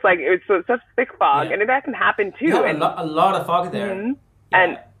 it was just like, it was such thick fog, and that can happen too. You have a lot of fog there. Mm-hmm.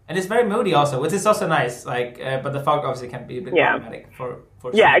 Yeah. And it's very moody also, which is also nice. Like, but the fog obviously can be a bit problematic for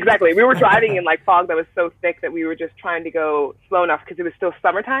yeah, exactly. We were driving in like fog that was so thick that we were just trying to go slow enough because it was still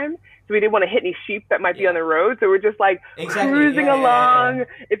summertime. So we didn't want to hit any sheep that might be on the road. So we're just like cruising along. Yeah.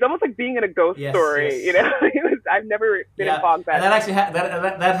 It's almost like being in a ghost story, you know? I've never been in fog that. And that actually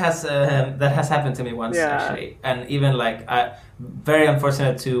that has happened to me once actually, and even like very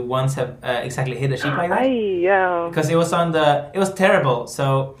unfortunate to once have exactly hit a sheep like that. Because it was terrible.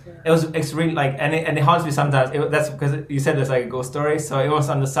 So it was extremely like, and it haunts me sometimes. That's because you said there's like a ghost story. So it was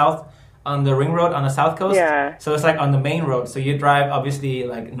on the ring road on the south coast. Yeah. So it's like on the main road. So you drive obviously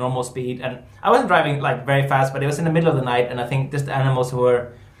like normal speed, and I wasn't driving like very fast, but it was in the middle of the night, and I think just the animals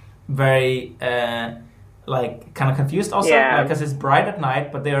were very like kind of confused also, because it's bright at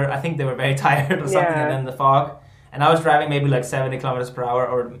night, but I think they were very tired or something, and then the fog. And I was driving maybe like 70 kilometers per hour,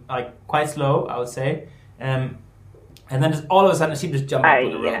 or like quite slow, I would say. And then just all of a sudden, sheep just jumped up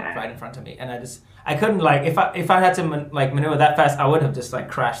on the road right in front of me, and I couldn't like, if I had to like maneuver that fast, I would have just like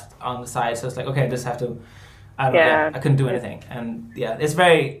crashed on the side. So it's like, okay, I I don't know. Yeah, I couldn't do anything, and yeah, it's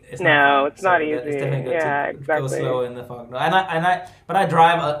very. It's not easy. It's definitely good to go slow in the fog. No, but I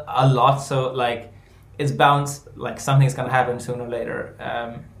drive a lot, so like it's bound like something's gonna happen sooner or later.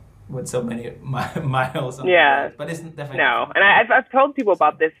 With so many miles on the road. But it's definitely and I've told people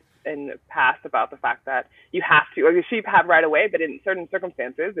about this in the past about the fact that you have to, or the sheep have right away, but in certain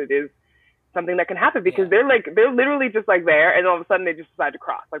circumstances it is something that can happen because they're literally just like there, and all of a sudden they just decide to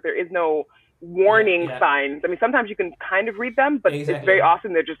cross. Like there is no warning signs. I mean, sometimes you can kind of read them, but it's very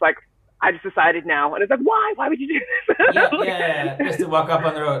often they're just like, I just decided now, and it's like, why would you do this? Just to walk up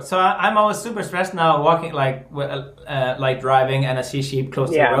on the road. So I'm always super stressed now walking, like driving, and I see sheep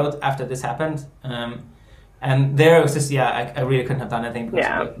close to the road after this happened. And there it was just, I really couldn't have done anything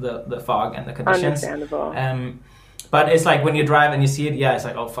because of the fog and the conditions. Understandable. But it's like when you drive and you see it, it's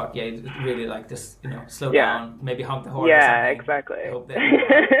like, oh fuck, it's really like just, slow down, maybe honk the horn or something. Yeah, exactly. I hope they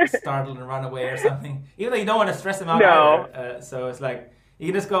startle and run away or something. Even though you don't want to stress them out either. So it's like, you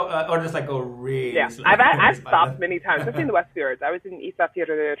can just go, or just like go really slow. I've stopped many times, especially in the West Fjords. I was in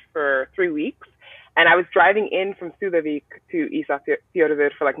Ísafjörður for 3 weeks, and I was driving in from Súðavík to Ísafjörður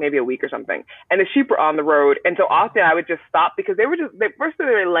for like maybe a week or something. And the sheep were on the road, and so often I would just stop because they were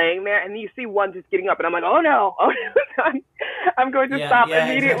laying there, and then you see one just getting up, and I'm like, oh no, I'm going to stop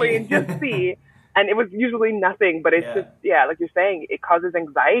immediately and just see. And it was usually nothing, but it's just, like you're saying, it causes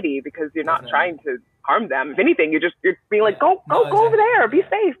anxiety because you're not trying to harm them. If anything, you're being like, go over there, be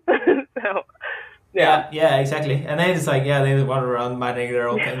safe. So, yeah, exactly. And then it's like, they wander around minding their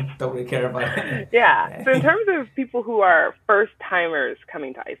own thing, don't really care about it. So in terms of people who are first timers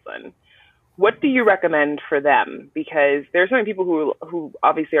coming to Iceland, what do you recommend for them? Because there's so many people who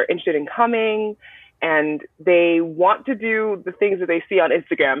obviously are interested in coming, and they want to do the things that they see on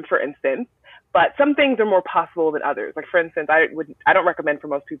Instagram, for instance. But some things are more possible than others. Like, for instance, I don't recommend for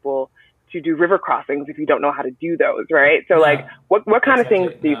most people to do river crossings if you don't know how to do those, right? So, what kind of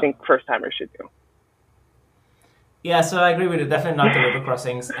things do you think first timers should do? Yeah, so I agree with you. Definitely not the river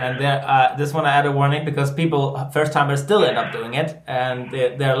crossings. And this one I add a warning because first timers still end up doing it, and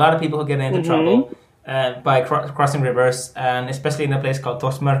there are a lot of people who get into trouble by crossing rivers, and especially in a place called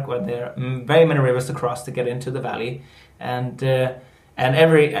Þórsmörk, where there are very many rivers to cross to get into the valley, and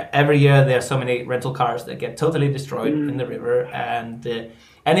every year there are so many rental cars that get totally destroyed in the river, and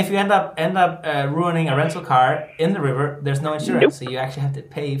if you end up ruining a rental car in the river, there's no insurance, so you actually have to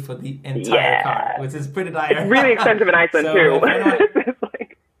pay for the entire car, which is pretty dire. It's really expensive in Iceland too.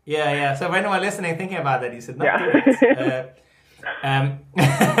 So if anyone listening thinking about that, you should not do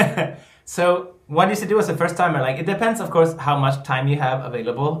it. So what you should do as a first timer, like it depends, of course, how much time you have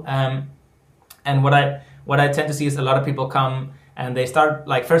available. And what I tend to see is a lot of people come. And they start,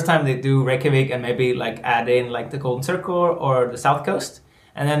 like, first time they do Reykjavik and maybe, like, add in, like, the Golden Circle or the South Coast.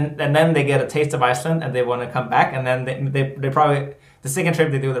 And then they get a taste of Iceland and they want to come back. And then they probably, the second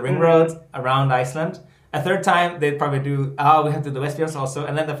trip, they do the ring road around Iceland. A third time, they probably do, we have to do the Westfjords also.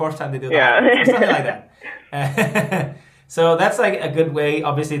 And then the fourth time, they do the something like that. So that's, like, a good way,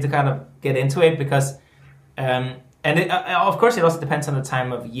 obviously, to kind of get into it because, of course, it also depends on the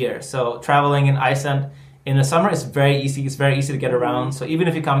time of year. So traveling in Iceland, in the summer, it's very easy. It's very easy to get around. So even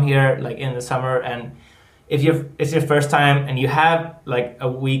if you come here, like in the summer, and if it's your first time and you have like a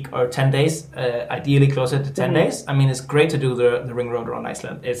week or 10 days, ideally closer to 10 days, I mean, it's great to do the ring road around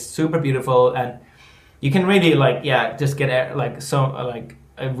Iceland. It's super beautiful, and you can really just get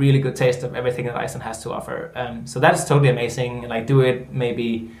a really good taste of everything that Iceland has to offer. So that's totally amazing. Like do it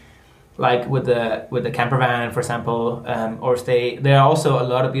maybe like with the camper van, for example, or stay. There are also a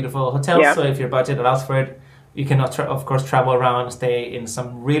lot of beautiful hotels, so if your budget allows for it, you can of course travel around and stay in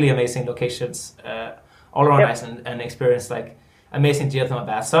some really amazing locations all around Iceland and experience like amazing geothermal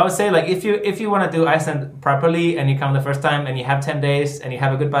baths. So I would say like if you want to do Iceland properly and you come the first time and you have 10 days and you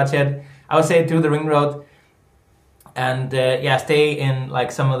have a good budget, I would say do the ring road and stay in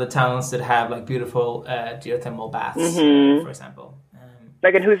like some of the towns that have like beautiful geothermal baths, for example.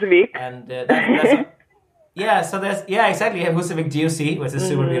 Like in Húsavík. And exactly. You have Húsavík GOC, which is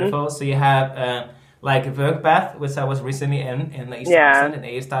super beautiful. So you have like Vögbath, which I was recently in the East Iceland, in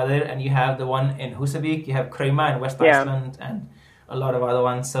Egilsstaðir, and you have the one in Húsavík. You have Krauma in West Iceland, and a lot of other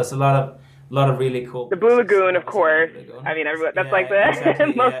ones. So it's a lot of really cool. The Blue Lagoon, of course. I mean, everyone. That's like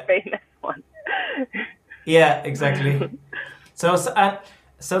the most famous one. Yeah, exactly. So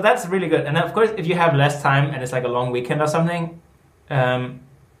that's really good. And of course, if you have less time and it's like a long weekend or something.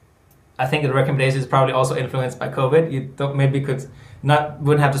 I think the recommendation is probably also influenced by COVID. You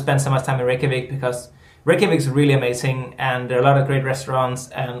wouldn't have to spend so much time in Reykjavik because Reykjavik is really amazing and there are a lot of great restaurants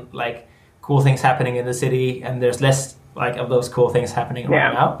and like cool things happening in the city and there's less like of those cool things happening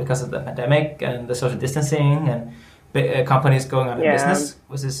right now because of the pandemic and the social distancing and companies going out of business,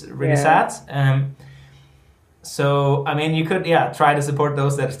 which is really sad. So, I mean, you could, try to support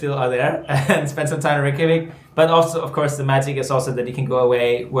those that still are there and spend some time in Reykjavik. But also, of course, the magic is also that you can go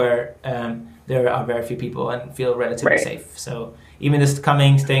away where there are very few people and feel relatively safe. So even just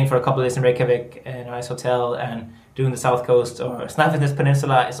staying for a couple of days in Reykjavik in a nice hotel and doing the south coast or Snæfellsnes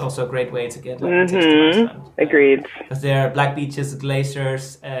Peninsula is also a great way to get like a taste of Iceland. Agreed. Because there are black beaches,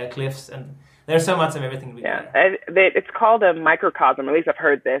 glaciers, cliffs, and there's so much of everything. It's called a microcosm, at least I've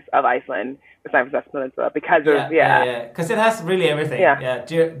heard this, of Iceland, the Snæfellsnes Peninsula, because of, because it has really everything.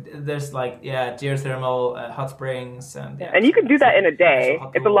 There's like, geothermal hot springs. And you can do that in a day.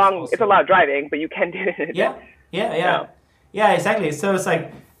 It's a lot of driving, but you can do it in a day. Yeah, exactly. So it's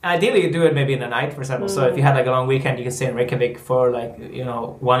like, ideally you do it maybe in a night, for example. So if you had like a long weekend, you can stay in Reykjavik for like,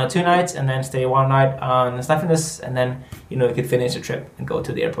 1 or 2 nights and then stay one night on Snæfellsnes, and then, you could finish the trip and go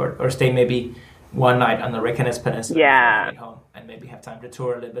to the airport, or stay maybe one night on the Reykjanes Peninsula before you get home, and maybe have time to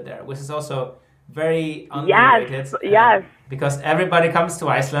tour a little bit there, which is also very underrated. Yes. Because everybody comes to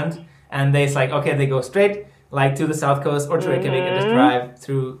Iceland and they go straight like to the south coast or to Reykjavik and just drive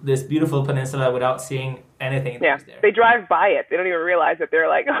through this beautiful peninsula without seeing anything. Yeah, they drive by it. They don't even realize that they're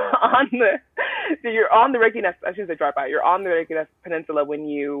like you're on the Reykjanes. I shouldn't say drive by. You're on the Reykjanes Peninsula when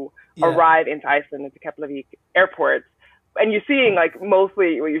you arrive into Iceland at the Keflavik airport, and you're seeing like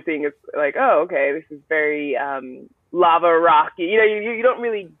mostly what you're seeing is like, oh, okay, this is very lava rocky. You don't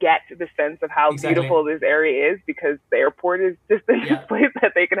really get the sense of how beautiful this area is because the airport is just in this place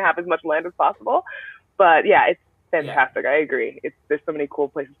that they can have as much land as possible. But it's fantastic. I agree. There's so many cool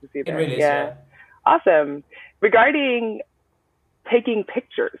places to see there. It really is, Awesome. Regarding taking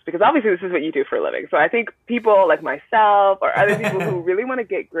pictures, because obviously this is what you do for a living. So I think people like myself or other people who really want to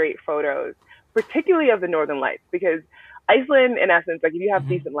get great photos, particularly of the Northern Lights, because Iceland, in essence, like if you have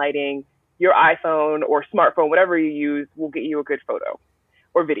decent lighting, your iPhone or smartphone, whatever you use, will get you a good photo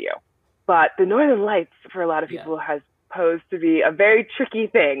or video. But the Northern Lights, for a lot of people, has posed to be a very tricky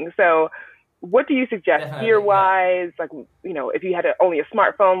thing. So what do you suggest gear-wise? Like, if you had only a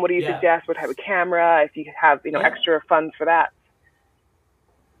smartphone, what do you suggest? What type of camera? If you have, extra funds for that?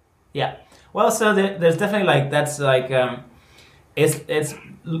 Yeah. Well, so there's definitely it's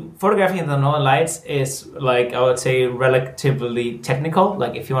photographing the Northern Lights is like, I would say, relatively technical.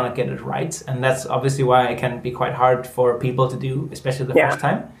 Like if you want to get it right, and that's obviously why it can be quite hard for people to do, especially the first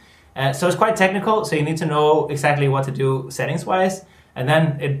time. So it's quite technical. So you need to know exactly what to do settings-wise. And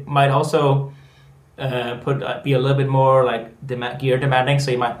then it might also be a little bit more like gear demanding.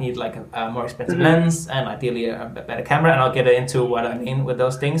 So you might need like a more expensive lens and ideally a better camera. And I'll get into what I mean with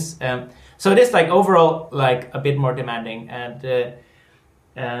those things. So it is like overall like a bit more demanding, and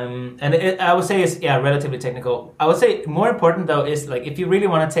I would say it's relatively technical. I would say more important though is like if you really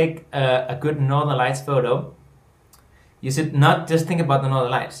want to take a good Northern Lights photo, you should not just think about the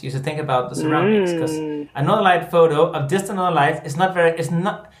Northern Lights. You should think about the surroundings, because a Northern Light photo of distant Northern Lights is not very.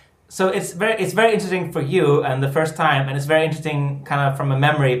 So it's very interesting for you and the first time, and it's very interesting kind of from a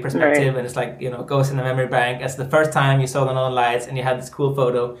memory perspective, and it's like goes in the memory bank as the first time you saw the Northern Lights and you had this cool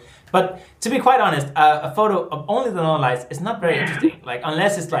photo. But to be quite honest, a photo of only the Northern Lights is not very interesting. Like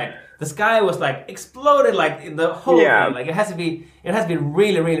unless it's like the sky was like exploded, like in the whole thing. Like it has to be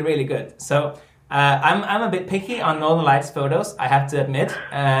really, really, really good. So. I'm a bit picky on Northern Lights photos, I have to admit.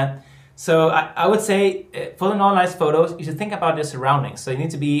 So I would say for the Northern Lights photos, you should think about your surroundings. So you need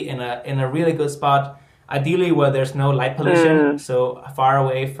to be in a really good spot, ideally where there's no light pollution, so far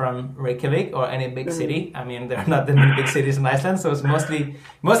away from Reykjavik or any big city. I mean, there are not that many big cities in Iceland, so it's mostly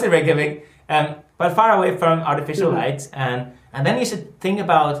Reykjavik. But far away from artificial lights, and then you should think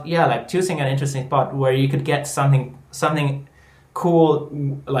about like choosing an interesting spot where you could get something cool,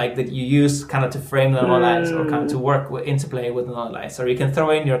 like that you use kind of to frame the Northern Lights or kind of to work interplay with the Northern Lights. Or you can throw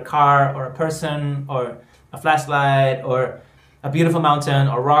in your car or a person or a flashlight or a beautiful mountain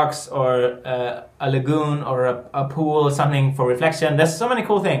or rocks or a lagoon or a pool, something for reflection. There's so many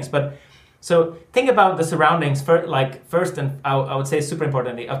cool things. But so think about the surroundings first, and I would say super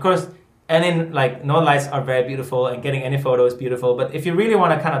importantly. Of course, and in like Northern Lights are very beautiful, and getting any photo is beautiful. But if you really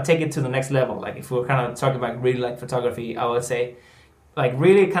want to kind of take it to the next level, like if we're kind of talking about really like photography, I would say like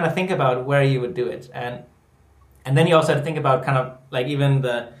really kind of think about where you would do it, and then you also have to think about kind of like even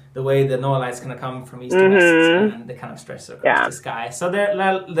the way the Northern Lights kind of come from east to west, and they kind of stretch across the sky. So there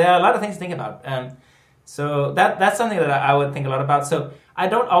are a lot of things to think about. So that's something that I would think a lot about. So I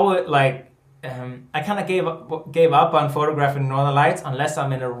don't always like. I kind of gave up on photographing Northern Lights unless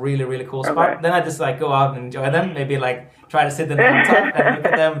I'm in a really, really cool spot. Then I just like go out and enjoy them. Maybe like try to sit in the mountain and look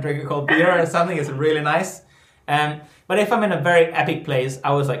at them, drink a cold beer or something. It's really nice. But But if I'm in a very epic place,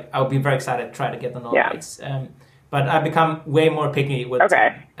 I would be very excited to try to get the Northern Lights. But I've become way more picky with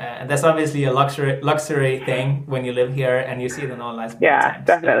time. And that's obviously a luxury thing when you live here and you see the Northern Lights. Yeah,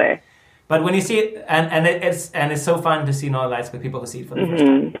 definitely. But when you see it, and it's so fun to see Northern Lights with people who see it for the first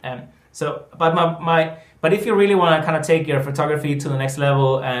time. But if you really want to kind of take your photography to the next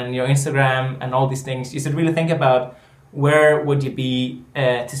level and your Instagram and all these things, you should really think about where would you be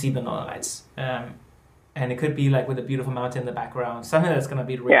to see the Northern Lights. And it could be like with a beautiful mountain in the background, something that's going to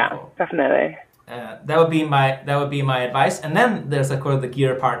be really cool. Yeah, definitely. That would be my advice. And then there's of course the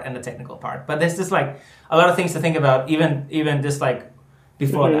gear part and the technical part. But there's just like a lot of things to think about, even just like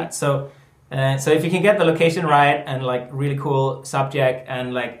before that. So if you can get the location right and like really cool subject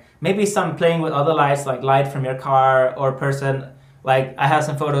and like maybe some playing with other lights, like light from your car or person. Like I have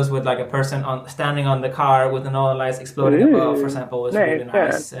some photos with like a person standing on the car with the northern lights exploding above, for example, was really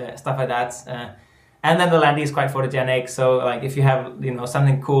nice. Stuff like that. And then the Landy is quite photogenic, so like if you have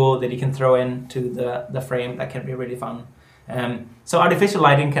something cool that you can throw into the frame, that can be really fun. So artificial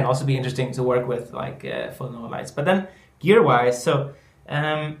lighting can also be interesting to work with, like for the northern lights. But then gear-wise, so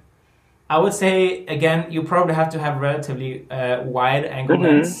I would say again, you probably have to have relatively wide angle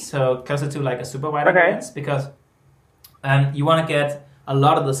lens, so closer to like a super wide angle lens, because you want to get a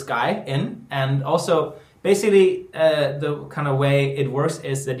lot of the sky in, and also basically the kind of way it works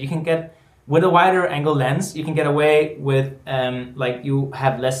is that you can get. With a wider angle lens, you can get away with like you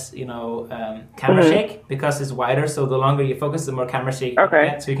have less, camera shake because it's wider. So the longer you focus, the more camera shake you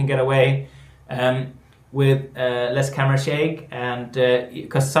get. So you can get away with less camera shake, and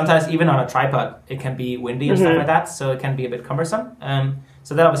because sometimes even on a tripod it can be windy and stuff like that, so it can be a bit cumbersome.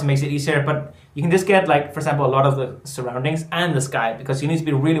 So that obviously makes it easier. But you can just get like, for example, a lot of the surroundings and the sky, because you need to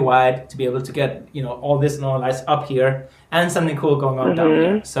be really wide to be able to get all this northern lights up here and something cool going on down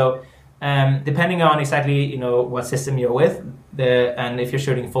here. So. Depending on exactly what system you're with, and if you're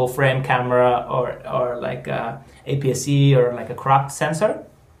shooting full frame camera or like APS-C or like a crop sensor,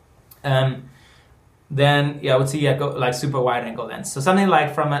 then I would say go like super wide angle lens. So something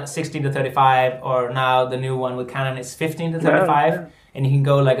like from a 16 to 35, or now the new one with Canon is 15 to 35, and you can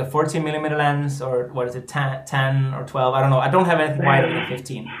go like a 14 millimeter lens, or what is it, 10 or 12? I don't know. I don't have anything wider than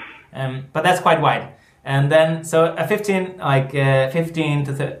 15, but that's quite wide. And then, so a 15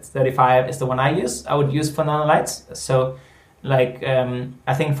 to 35 is the one I use. I would use for northern lights. So, like,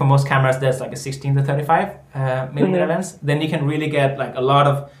 I think for most cameras, there's like a 16 to 35 millimeter lens. Then you can really get like a lot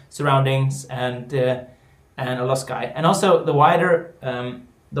of surroundings and a lot of sky. And also, the wider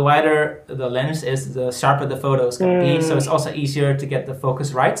the lens is, the sharper the photo is going to be. So it's also easier to get the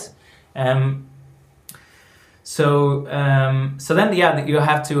focus right. So then you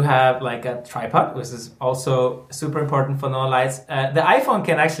have to have like a tripod, which is also super important for northern lights. The iPhone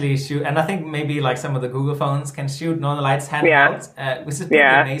can actually shoot, and I think maybe like some of the Google phones can shoot northern lights handheld, which is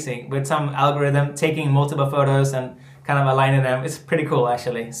pretty amazing, with some algorithm taking multiple photos and kind of aligning them. It's pretty cool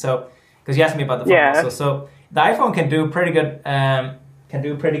actually. So because you asked me about the phone also. So the iPhone can do pretty good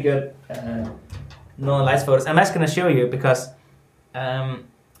northern lights photos. I'm just going to show you because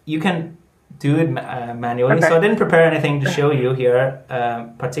you can do it manually. So I didn't prepare anything to show you here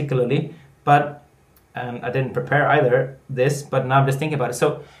particularly, but I didn't prepare either this, but now I'm just thinking about it. So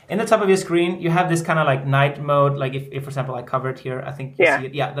in the top of your screen, you have this kind of like night mode, like if for example I covered here, I think you see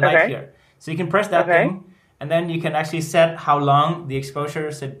it. Yeah, the night here. So you can press that thing, and then you can actually set how long the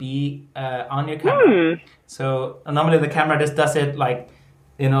exposure should be on your camera. So normally the camera just does it like,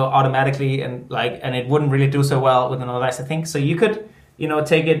 automatically, and it wouldn't really do so well with an OLED, I think. So you could,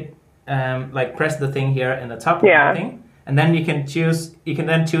 take it, like press the thing here in the top of the thing, and then you can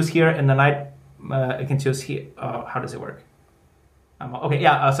then choose here in the night. You can choose here. How does it work? Sorry. Okay,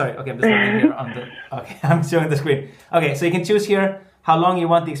 I'm just looking here on the. Okay, I'm showing the screen. Okay, so you can choose here how long you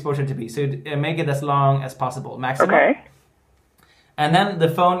want the exposure to be. So make it as long as possible, maximum. Okay. And then the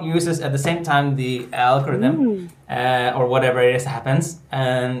phone uses at the same time the algorithm or whatever it is happens,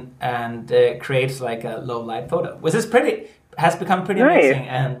 and creates like a low light photo, which is has become pretty amazing.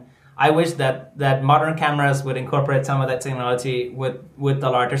 And I wish that modern cameras would incorporate some of that technology with the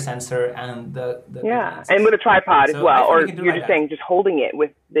larger sensor and the and with a tripod as well, or you're just saying just holding it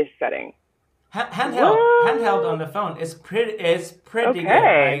with this setting. Handheld on the phone is pretty good.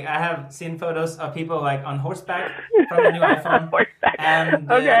 Like, I have seen photos of people like on horseback from the new iPhone, and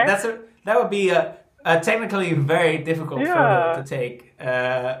that would be a technically very difficult photo to take.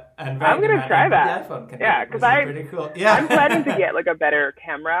 And very I'm gonna try that. The iPhone can because pretty cool. Yeah, I'm planning to get like a better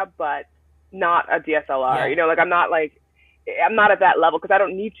camera, but not a DSLR. Like I'm not at that level because I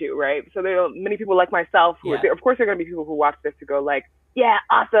don't need to, right? So there are many people like myself who, of course, there are going to be people who watch this to go like, yeah,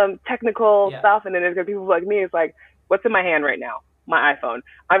 awesome technical stuff, and then there's going to be people like me. It's like, what's in my hand right now? My iPhone.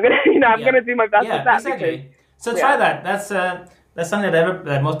 I'm gonna, I'm gonna do my best with that. Exactly. Because, so try that. That's something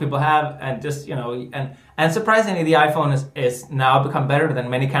that most people have, and just and surprisingly, the iPhone is now become better than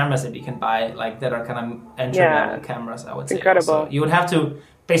many cameras that you can buy, like that are kind of entry level cameras. I would say. Incredible. So you would have to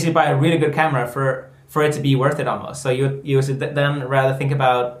basically buy a really good camera for it to be worth it almost. So you should then rather think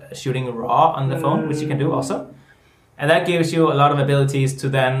about shooting raw on the phone, which you can do also. And that gives you a lot of abilities to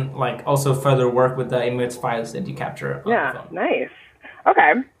then like also further work with the image files that you capture on the phone. Nice.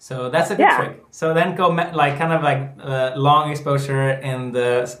 Okay. So that's a good trick. So then go long exposure in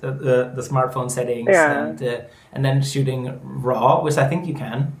the smartphone settings and then shooting raw, which I think you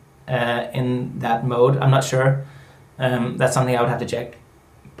can in that mode. I'm not sure. That's something I would have to check.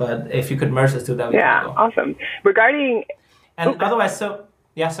 But if you could merge the two, that would be cool. Awesome. Regarding... Otherwise, sorry,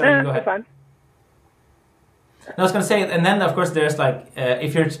 you go ahead. That's fine. No, I was going to say, and then of course there's like,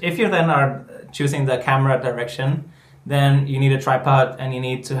 if you then are choosing the camera direction, then you need a tripod and you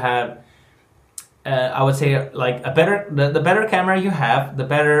need to have, I would say like the better camera you have, the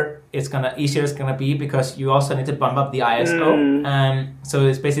better easier it's gonna be, because you also need to bump up the ISO. So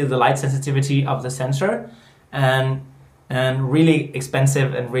it's basically the light sensitivity of the sensor, and really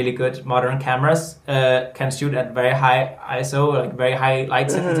expensive and really good modern cameras can shoot at very high ISO, like very high light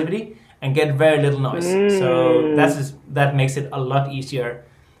sensitivity, and get very little noise. So that makes it a lot easier.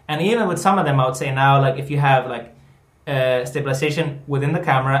 And even with some of them, I would say now, like if you have like stabilization within the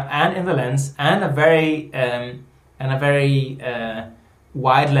camera and in the lens, and a very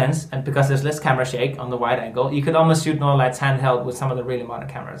wide lens, and because there's less camera shake on the wide angle, you could almost shoot Northern Lights handheld with some of the really modern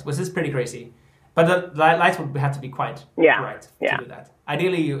cameras, which is pretty crazy. But the lights would have to be quite bright to do that.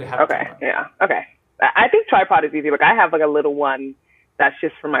 Ideally, you have Okay. I think tripod is easy. Like I have like a little one that's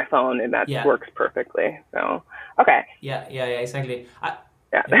just for my phone, and that works perfectly. So okay. Yeah, exactly.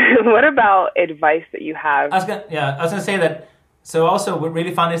 What about advice that you have? I was gonna say that. So also, what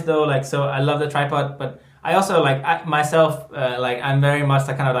really fun is though, like, so I love the tripod, but I also I'm very much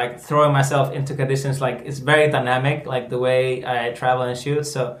like kind of like throwing myself into conditions. Like it's very dynamic, like the way I travel and shoot.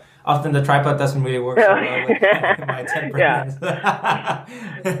 So often the tripod doesn't really work so well with my temperament.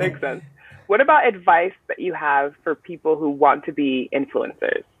 Makes sense. What about advice that you have for people who want to be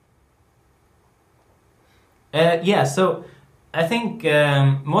influencers? So I think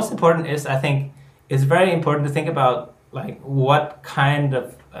most important is, I think it's very important to think about like what kind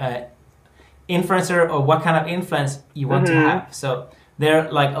of influencer or what kind of influence you want to have. So there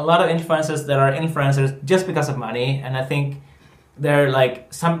are like a lot of influencers that are influencers just because of money, and I think they're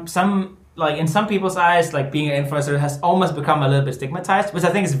like some like in some people's eyes, like being an influencer has almost become a little bit stigmatized, which I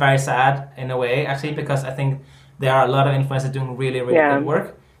think is very sad in a way, actually, because I think there are a lot of influencers doing really, really good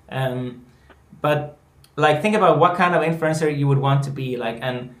work. But like think about what kind of influencer you would want to be, like,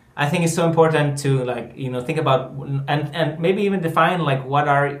 and I think it's so important to like, think about and maybe even define like what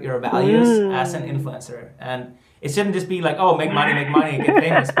are your values as an influencer. And it shouldn't just be like, oh, make money, get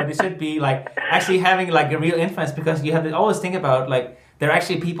famous, but it should be like actually having like a real influence, because you have to always think about like there are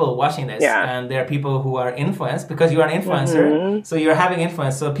actually people watching this, and there are people who are influenced because you are an influencer, so you're having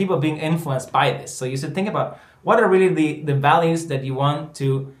influence, so people being influenced by this. So you should think about what are really the values that you want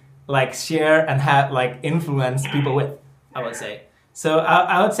to like share and have like influence people with, I would say. So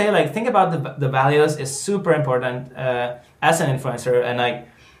I would say like think about the values is super important as an influencer,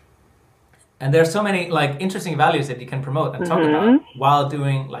 and there are so many like interesting values that you can promote and talk about while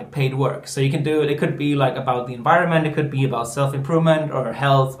doing like paid work. So you can do it could be like about the environment, it could be about self-improvement or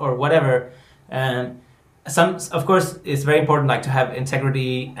health or whatever. And some, of course, it's very important like to have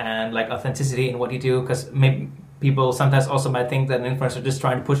integrity and like authenticity in what you do, because maybe people sometimes also might think that an influencer is just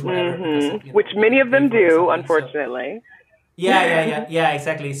trying to push whatever. Because, which many of them do, unfortunately. So, yeah,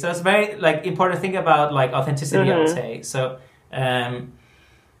 exactly. So it's very like important to think about like authenticity, I would say. So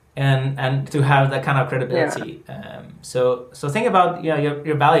and to have that kind of credibility. So think about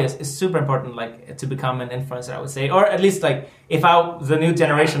your values is super important, like to become an influencer, I would say, or at least like if the new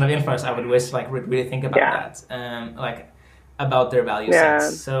generation of influencers, I would wish like would really think about that, like about their value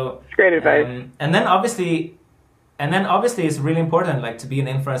sets. So it's great advice. And then obviously it's really important like to be an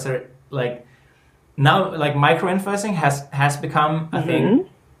influencer. Like now, like micro-influencing has become a thing.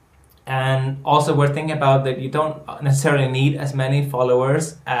 And also we're thinking about that you don't necessarily need as many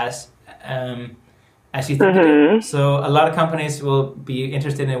followers as you think you do. So a lot of companies will be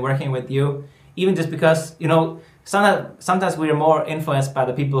interested in working with you, even just because, sometimes we are more influenced by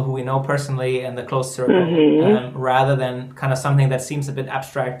the people who we know personally and the close circle, rather than kind of something that seems a bit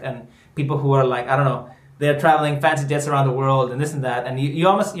abstract and people who are like, I don't know, they're traveling fancy jets around the world and this and that, and you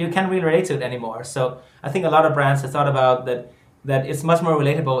can't really relate to it anymore. So I think a lot of brands have thought about that. that it's much more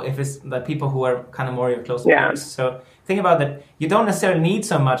relatable if it's the people who are kind of more your close Yeah. peers. So think about that. You don't necessarily need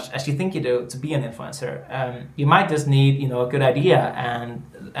so much as you think you do to be an influencer. You might just need, you know, a good idea and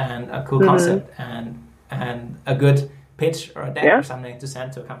a cool concept and a good pitch or a deck or something to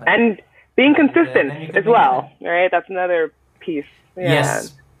send to a company. And being consistent then you can as well, right? That's another piece. Yeah.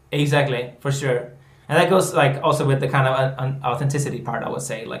 Yes, exactly, for sure. And that goes like also with the kind of authenticity part, I would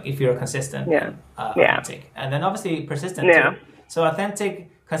say. Like if you're consistent, and, authentic, and then obviously persistent too. So authentic,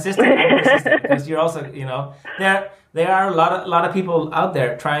 consistent, and persistent, because you're also, you know, there are a lot of people out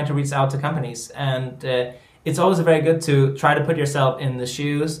there trying to reach out to companies, and it's always very good to try to put yourself in the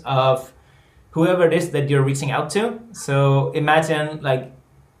shoes of whoever it is that you're reaching out to. So imagine like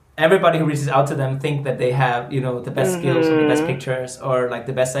everybody who reaches out to them think that they have, you know, the best skills or the best pictures or like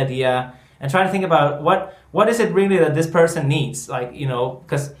the best idea, and try to think about what is it really that this person needs, like, you know,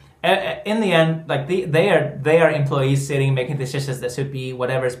 because in the end, like they are employees sitting making decisions that should be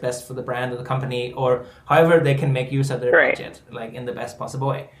whatever is best for the brand or the company, or however they can make use of their budget, like in the best possible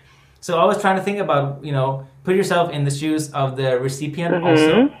way. So always trying to think about, you know, put yourself in the shoes of the recipient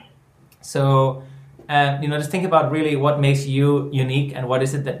also. So, you know, just think about really what makes you unique and what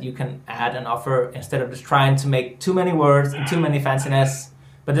is it that you can add and offer, instead of just trying to make too many words and too many fanciness,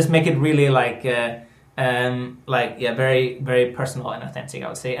 but just make it really very, very personal and authentic, I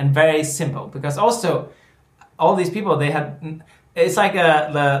would say, and very simple. Because also, all these people, they have, it's like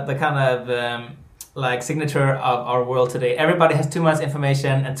the kind of like signature of our world today. Everybody has too much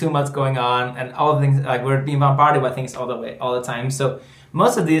information and too much going on, and all the things, like we're being bombarded by things all the time. So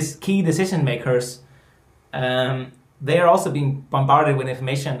most of these key decision makers, they are also being bombarded with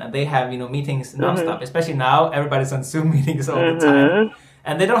information, and they have, you know, meetings nonstop. Especially now, everybody's on Zoom meetings all the time,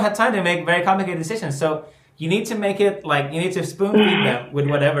 and they don't have time to make very complicated decisions. So you need to make it like, you need to spoon feed them with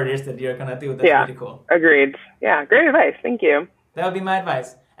whatever it is that you're gonna do. That's really cool. Agreed. Yeah, great advice. Thank you. That would be my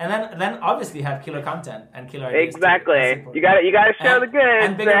advice. And then obviously have killer content and killer ideas. Exactly. You gotta show the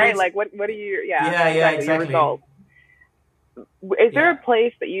goods, right? Like what are you? Exactly. Your results. Is there a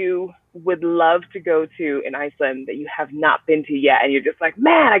place that you would love to go to in Iceland that you have not been to yet, and you're just like,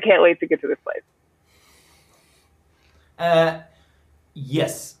 man, I can't wait to get to this place?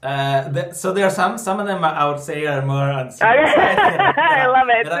 Yes. So there are some of them I would say are more on serious side. I love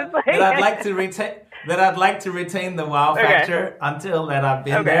it. That I'd like to retain. That I'd like to retain the wow factor until that I've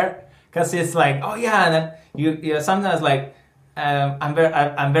been there, because it's like, oh yeah, and then you sometimes like I'm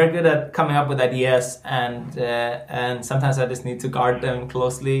very good at coming up with ideas, and sometimes I just need to guard them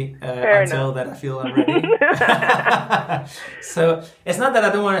closely until that I feel I'm ready. So it's not that I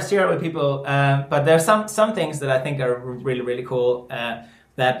don't want to share it with people, but there's some things that I think are really, really cool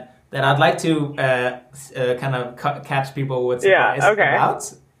that I'd like to kind of catch people with surprise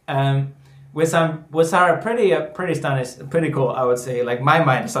about. Which are pretty stunning, pretty cool, I would say. Like my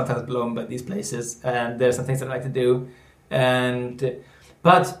mind is sometimes blown by these places, and there's some things that I like to do,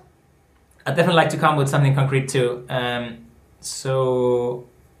 but I definitely like to come with something concrete too. Let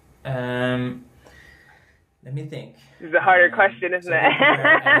me think. This is a harder question, isn't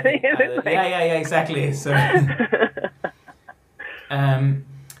it? Yeah, exactly. So.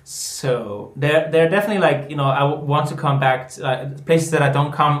 So they're definitely like, you know, I want to come back to places that I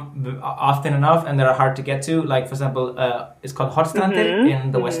don't come often enough and that are hard to get to. Like, for example, it's called Hornstrandir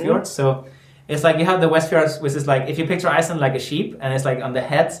in the Westfjords. So it's like you have the Westfjords, which is like, if you picture Iceland like a sheep, and it's like on the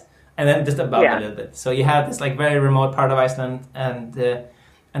head and then just above a little bit. So you have this like very remote part of Iceland, and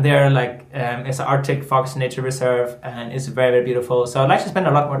they're like, it's an Arctic Fox Nature Reserve, and it's very, very beautiful. So I'd like to spend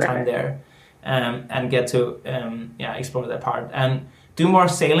a lot more time there and get to explore that part. And do more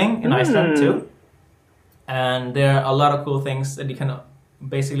sailing in Iceland too, and there are a lot of cool things that you can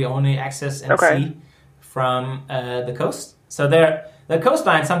basically only access and see from the coast. So the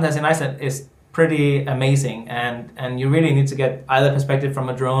coastline sometimes in Iceland is pretty amazing, and you really need to get either perspective from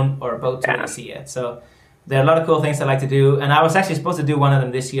a drone or a boat to really see it. So there are a lot of cool things I like to do, and I was actually supposed to do one of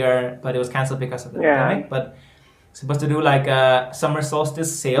them this year, but it was canceled because of the pandemic. But supposed to do like a summer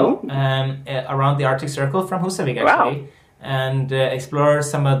solstice sail around the Arctic Circle from Husavik actually. And explore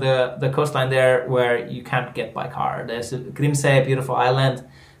some of the coastline there where you can't get by car. There's Grimsey, a beautiful island,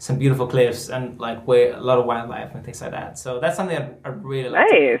 some beautiful cliffs, and like a lot of wildlife and things like that. So that's something I really like.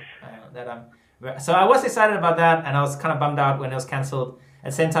 Nice. So I was excited about that, and I was kind of bummed out when it was canceled.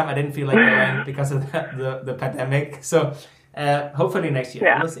 At the same time, I didn't feel like going because of the pandemic. So hopefully next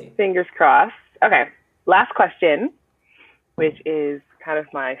year, we'll see. Fingers crossed. Okay, last question, which is kind of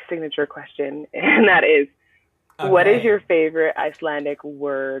my signature question, and that is, what is your favorite Icelandic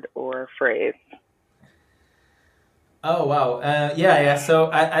word or phrase? Oh wow,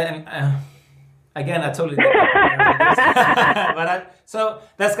 So again, I totally didn't prepare for this. So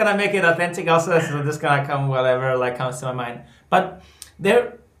that's gonna make it authentic also. So just gonna come whatever like comes to my mind. But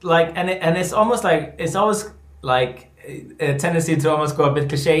there, like, and it's almost like it's always like a tendency to almost go a bit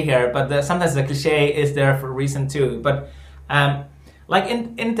cliche here. But sometimes the cliche is there for a reason too. But like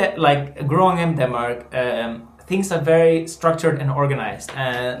like growing in Denmark, things are very structured and organized,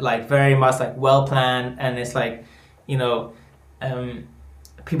 and like very much like well planned. And it's like, you know.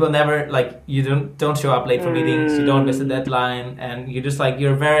 People never like you don't show up late for meetings, you don't miss a deadline, and you just like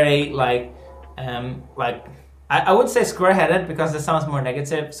you're very like I would say square-headed because it sounds more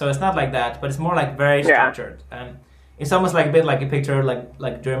negative, so it's not like that, but it's more like very structured. It's almost like a bit like a picture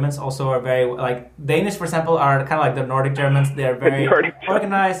like Germans also are very like Danish, for example, are kind of like the Nordic Germans. They're very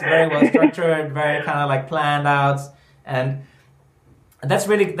organized, very well structured, very kind of like planned out, and that's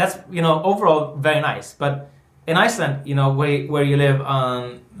you know overall very nice. But in Iceland, you know, where you live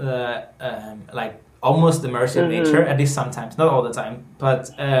on the like almost immersive nature, at least sometimes, not all the time, but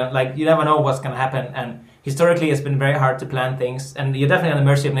like you never know what's gonna happen. And historically, it's been very hard to plan things. And you're definitely on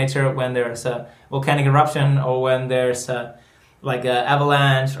immersive nature when there's a volcanic eruption, or when there's like an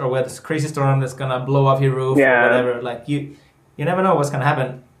avalanche, or when there's a crazy storm that's gonna blow off your roof or whatever. Like you never know what's gonna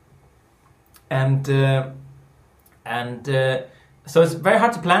happen. And so it's very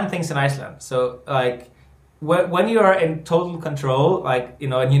hard to plan things in Iceland. So like. When you are in total control, like, you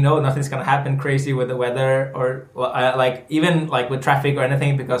know, and you know nothing's going to happen crazy with the weather or like even like with traffic or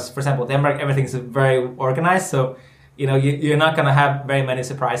anything, because, for example, Denmark, everything's very organized. So, you know, you're not going to have very many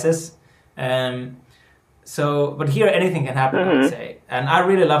surprises. But here anything can happen, I would say. And I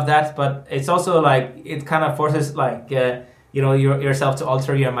really love that. But it's also like it kind of forces like, you know, yourself to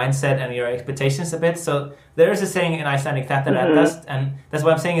alter your mindset and your expectations a bit. So there is a saying in Icelandic, "Þáttar and that's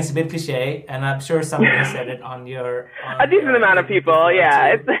why I'm saying it's a bit cliche, and I'm sure somebody has said it on your... a decent amount of people,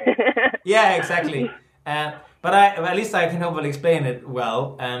 yeah. Yeah, exactly. But at least I can hopefully explain it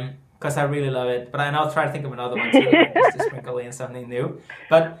well, because I really love it. But I'll try to think of another one too, just to sprinkle in something new.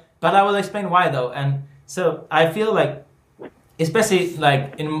 But I will explain why, though. And so I feel like, especially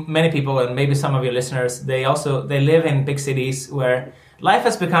like in many people, and maybe some of your listeners, they live in big cities where life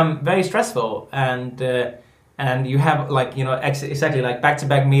has become very stressful, and you have like, you know, exactly like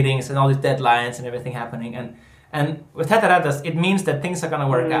back-to-back meetings and all these deadlines and everything happening, and with Þáttar, it means that things are gonna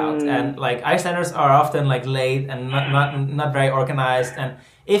work out. And like Icelanders are often like late and not very organized, and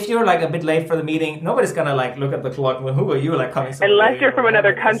if you're like a bit late for the meeting, nobody's gonna like look at the clock. Well, who are you like coming so late? Unless you're from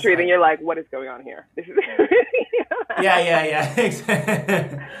another country, then you're like, what is going on here? This is yeah.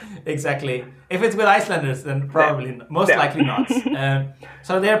 Exactly. If it's with Icelanders, then probably most likely not.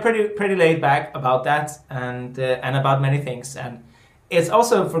 So they're pretty laid back about that, and about many things. And it's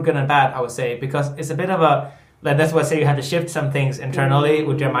also for good and bad, I would say, because it's a bit of a like, that's why I say you have to shift some things internally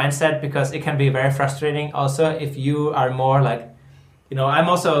with your mindset, because it can be very frustrating. Also, if you are more like, you know, I'm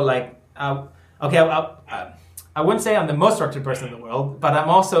also like, I wouldn't say I'm the most structured person in the world, but I'm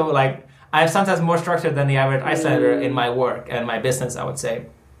also like, I'm sometimes more structured than the average Icelander in my work and my business, I would say.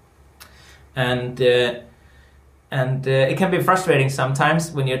 And it can be frustrating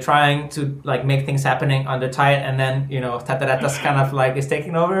sometimes when you're trying to like make things happening under tight, and then, you know, Tataretas kind of like is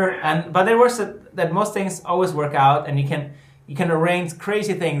taking over. But it works that most things always work out, and you can arrange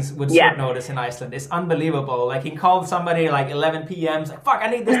crazy things with short notice in Iceland. It's unbelievable. Like, he called somebody like 11 p.m. It's like, fuck, I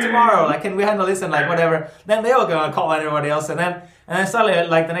need this tomorrow. Like, can we handle this? And like, whatever. Then they all gonna call everybody else. And then suddenly,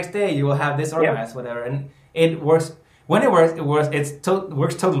 like, the next day you will have this organized, whatever. And it works. When it works, it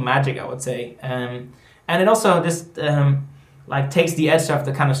works total magic, I would say. And it also just like takes the edge off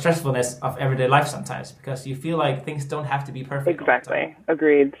the kind of stressfulness of everyday life sometimes, because you feel like things don't have to be perfect. Exactly.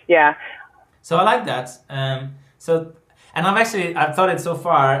 Agreed. Yeah. So I like that. And I've thought it so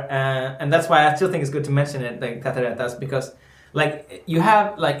far, and that's why I still think it's good to mention it, like Tataretas, because like you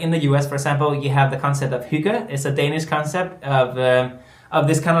have, like in the US, for example, you have the concept of hygge. It's a Danish concept of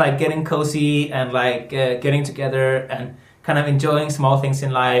this kind of like getting cozy and like getting together and kind of enjoying small things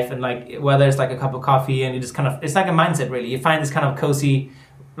in life, and like whether it's like a cup of coffee, and you just kind of, it's like a mindset really. You find this kind of cozy,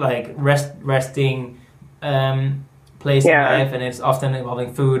 like resting place in life, and it's often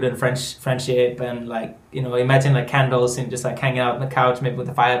involving food and friendship, and like, you know, imagine like candles and just like hanging out on the couch, maybe with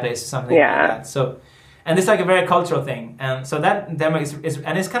a fireplace or something like that. So, and it's like a very cultural thing, and so that Denmark is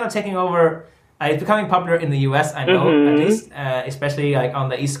and it's kind of taking over. It's becoming popular in the US, I know, at least, especially like on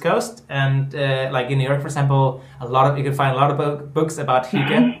the East Coast, and like in New York, for example, you can find a lot of books about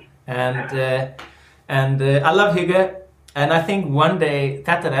hygge, and I love hygge. And I think one day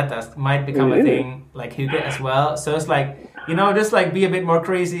Tataretas might become a thing like hygge as well. So it's like, you know, just like be a bit more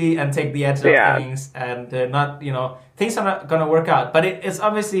crazy and take the edge of things, and not, you know, things are not going to work out. But it's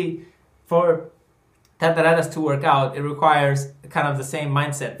obviously for that has to work out, it requires kind of the same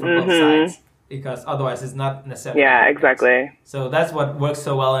mindset from both sides, because otherwise it's not necessarily. Yeah, exactly. So that's what works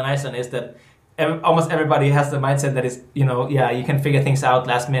so well in Iceland, is that almost everybody has the mindset that is, you know, you can figure things out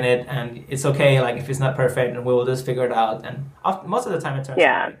last minute, and it's okay, like if it's not perfect, and we will just figure it out. And most of the time it turns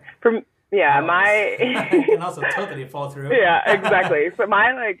out. It can also totally fall through. Yeah, exactly. So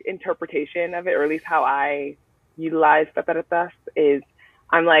my like interpretation of it, or at least how I utilize Tataretas, is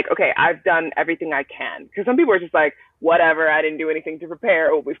I'm like, okay, I've done everything I can. Because some people are just like, whatever, I didn't do anything to prepare,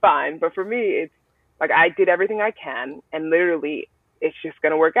 it will be fine. But for me, it's like I did everything I can, and literally it's just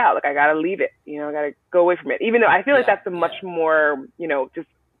going to work out. Like I got to leave it, you know, I got to go away from it. Even though I feel like that's a much more, you know, just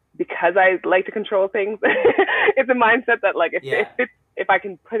because I like to control things, it's a mindset that like if I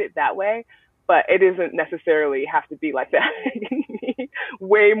can put it that way, but it doesn't necessarily have to be like that. It can be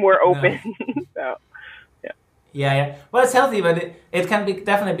way more open. So. Yeah. Well, it's healthy, but it can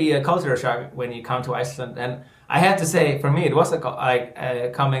definitely be a culture shock when you come to Iceland. And I have to say, for me, it was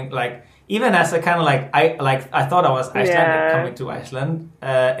coming like, even as a kind of like I thought I was Icelandic coming to Iceland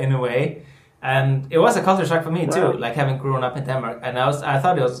in a way, and it was a culture shock for me too. Like having grown up in Denmark, and I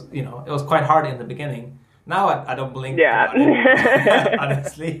thought it was, you know, it was quite hard in the beginning. Now I don't blink about it,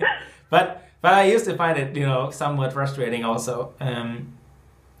 honestly, but I used to find it, you know, somewhat frustrating also,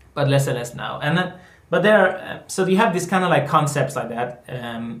 but less and less now. And then. But so you have this kind of like concepts like that.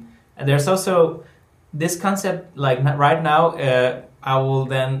 And there's also this concept like right now, I will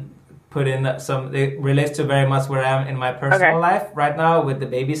then put in it relates to very much where I am in my personal life right now with the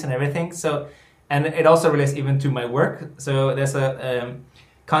babies and everything. So, and it also relates even to my work. So there's a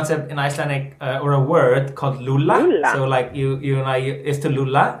concept in Icelandic or a word called lulla. So like you it's to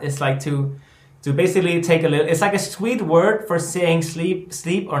lulla. It's like to basically take a little, it's like a sweet word for saying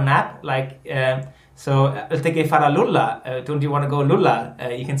sleep or nap. Like, so, fara lulla. Don't you want to go lulla?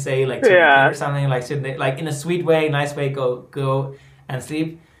 You can say like or something like, should they, like in a sweet way, nice way, go and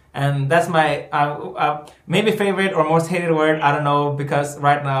sleep. And that's my maybe favorite or most hated word. I don't know, because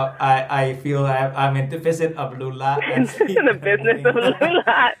right now I feel I'm in deficit of lulla. And sleep. In the business of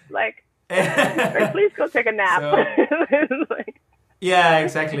lulla, like, please go take a nap. So, yeah,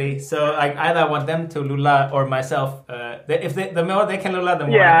 exactly. So I either want them to lulla or myself. The more they can lulla, the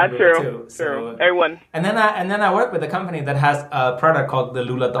more I can lulla too. So, everyone. And then I work with a company that has a product called the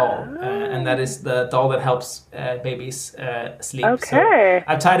Lulla doll, and that is the doll that helps babies sleep. Okay.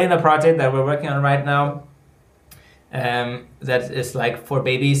 So I've tied in a project that we're working on right now. That is like for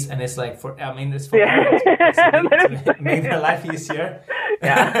babies, and it's like it's for parents to make their life easier.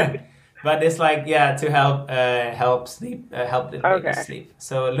 Yeah. But it's like, to help sleep, help the babies sleep.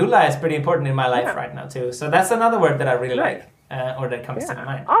 So lulla is pretty important in my life right now too. So that's another word that I really like, or that comes to my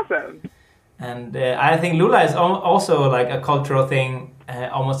mind. Awesome. And I think lulla is also like a cultural thing,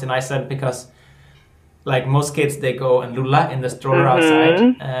 almost in Iceland, because like most kids, they go and lulla in the stroller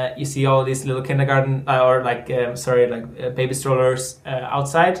outside. You see all these little kindergarten baby strollers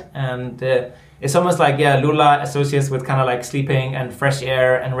outside, and it's almost like, lulla associates with kind of like sleeping and fresh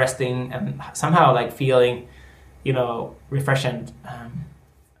air and resting and somehow like feeling, you know, refreshing.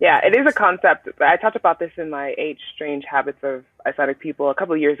 Yeah, it is a concept. I talked about this in my 8 Strange Habits of Icelandic People a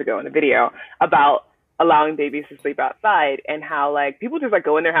couple of years ago in a video about allowing babies to sleep outside, and how like people just like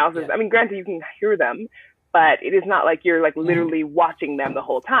go in their houses. I mean, granted, you can hear them, but it is not like you're like literally watching them the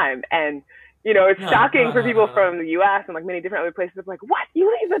whole time. And you know, it's shocking for people from the U.S. and like many different other places. It's like, what? You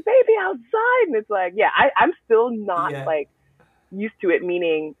leave the baby outside? And it's like, I'm still not like used to it,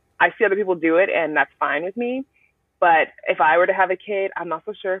 meaning I see other people do it and that's fine with me. But if I were to have a kid, I'm not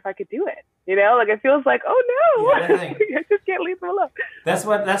so sure if I could do it. You know, like it feels like, oh no, I just can't leave them alone. That's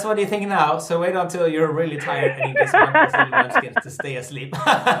what you think now. So wait until you're really tired and you just want those little munchkins to stay asleep.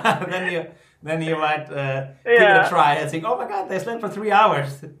 Then you might give it a try and think, oh my God, they slept for 3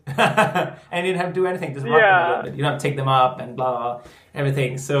 hours. And you didn't have to do anything, just rock them a little bit. You don't have to take them up and blah, blah,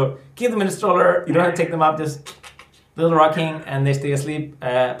 everything. So keep them in the stroller. You don't have to take them up, just little rocking, and they stay asleep,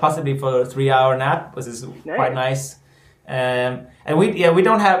 possibly for a 3-hour nap, which is quite nice. And we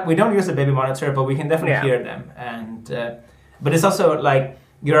don't use a baby monitor, but we can definitely hear them. And but it's also like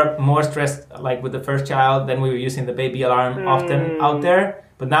you're more stressed like with the first child. Then we were using the baby alarm often out there.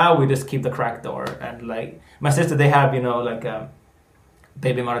 But now we just keep the crack door, and like my sister, they have, you know, like a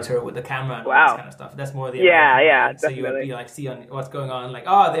baby monitor with the camera and all this kind of stuff. That's more the so you would be like see on what's going on, like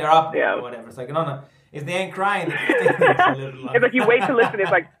they're up or whatever. It's like no, if they ain't crying, they can stay there for a little longer. It's like you wait to listen. It's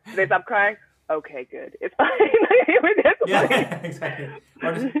like, did they stop crying? Okay, good. It's fine. Exactly.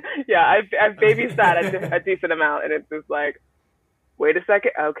 I've babysat a decent amount, and it's just like, wait a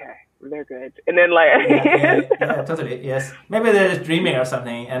second, okay, they're good. And then like yeah, totally, yes. Maybe they're just dreaming or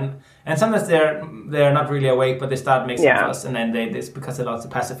something, and sometimes they're not really awake, but they start making fuss, and then this because they lost a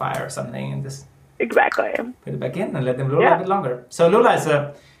pacifier or something, and just exactly put it back in and let them lula a bit longer. So lula is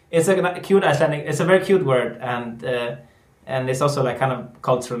a cute Icelandic. It's a very cute word, and it's also like kind of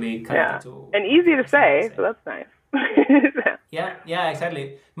culturally connected to and easy to say, so that's nice. yeah,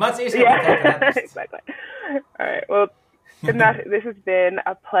 exactly. Much easier than that. Exactly. All right. Well, this has been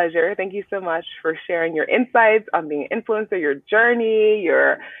a pleasure. Thank you so much for sharing your insights on being an influencer, your journey,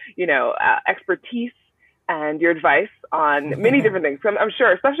 your expertise, and your advice on many different things. I'm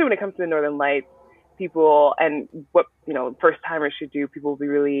sure, especially when it comes to the Northern Lights, people and what first timers should do. People will be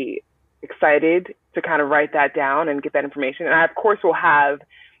really excited to kind of write that down and get that information. And I, of course, will have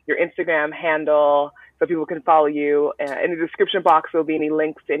your Instagram handle so people can follow you. In the description box, there'll be any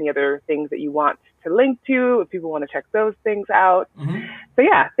links to any other things that you want to link to if people want to check those things out. So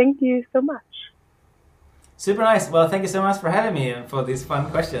yeah, thank you so much. Super nice. Well, thank you so much for having me and for these fun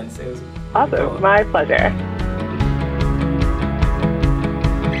questions. It was awesome. Cool. My pleasure.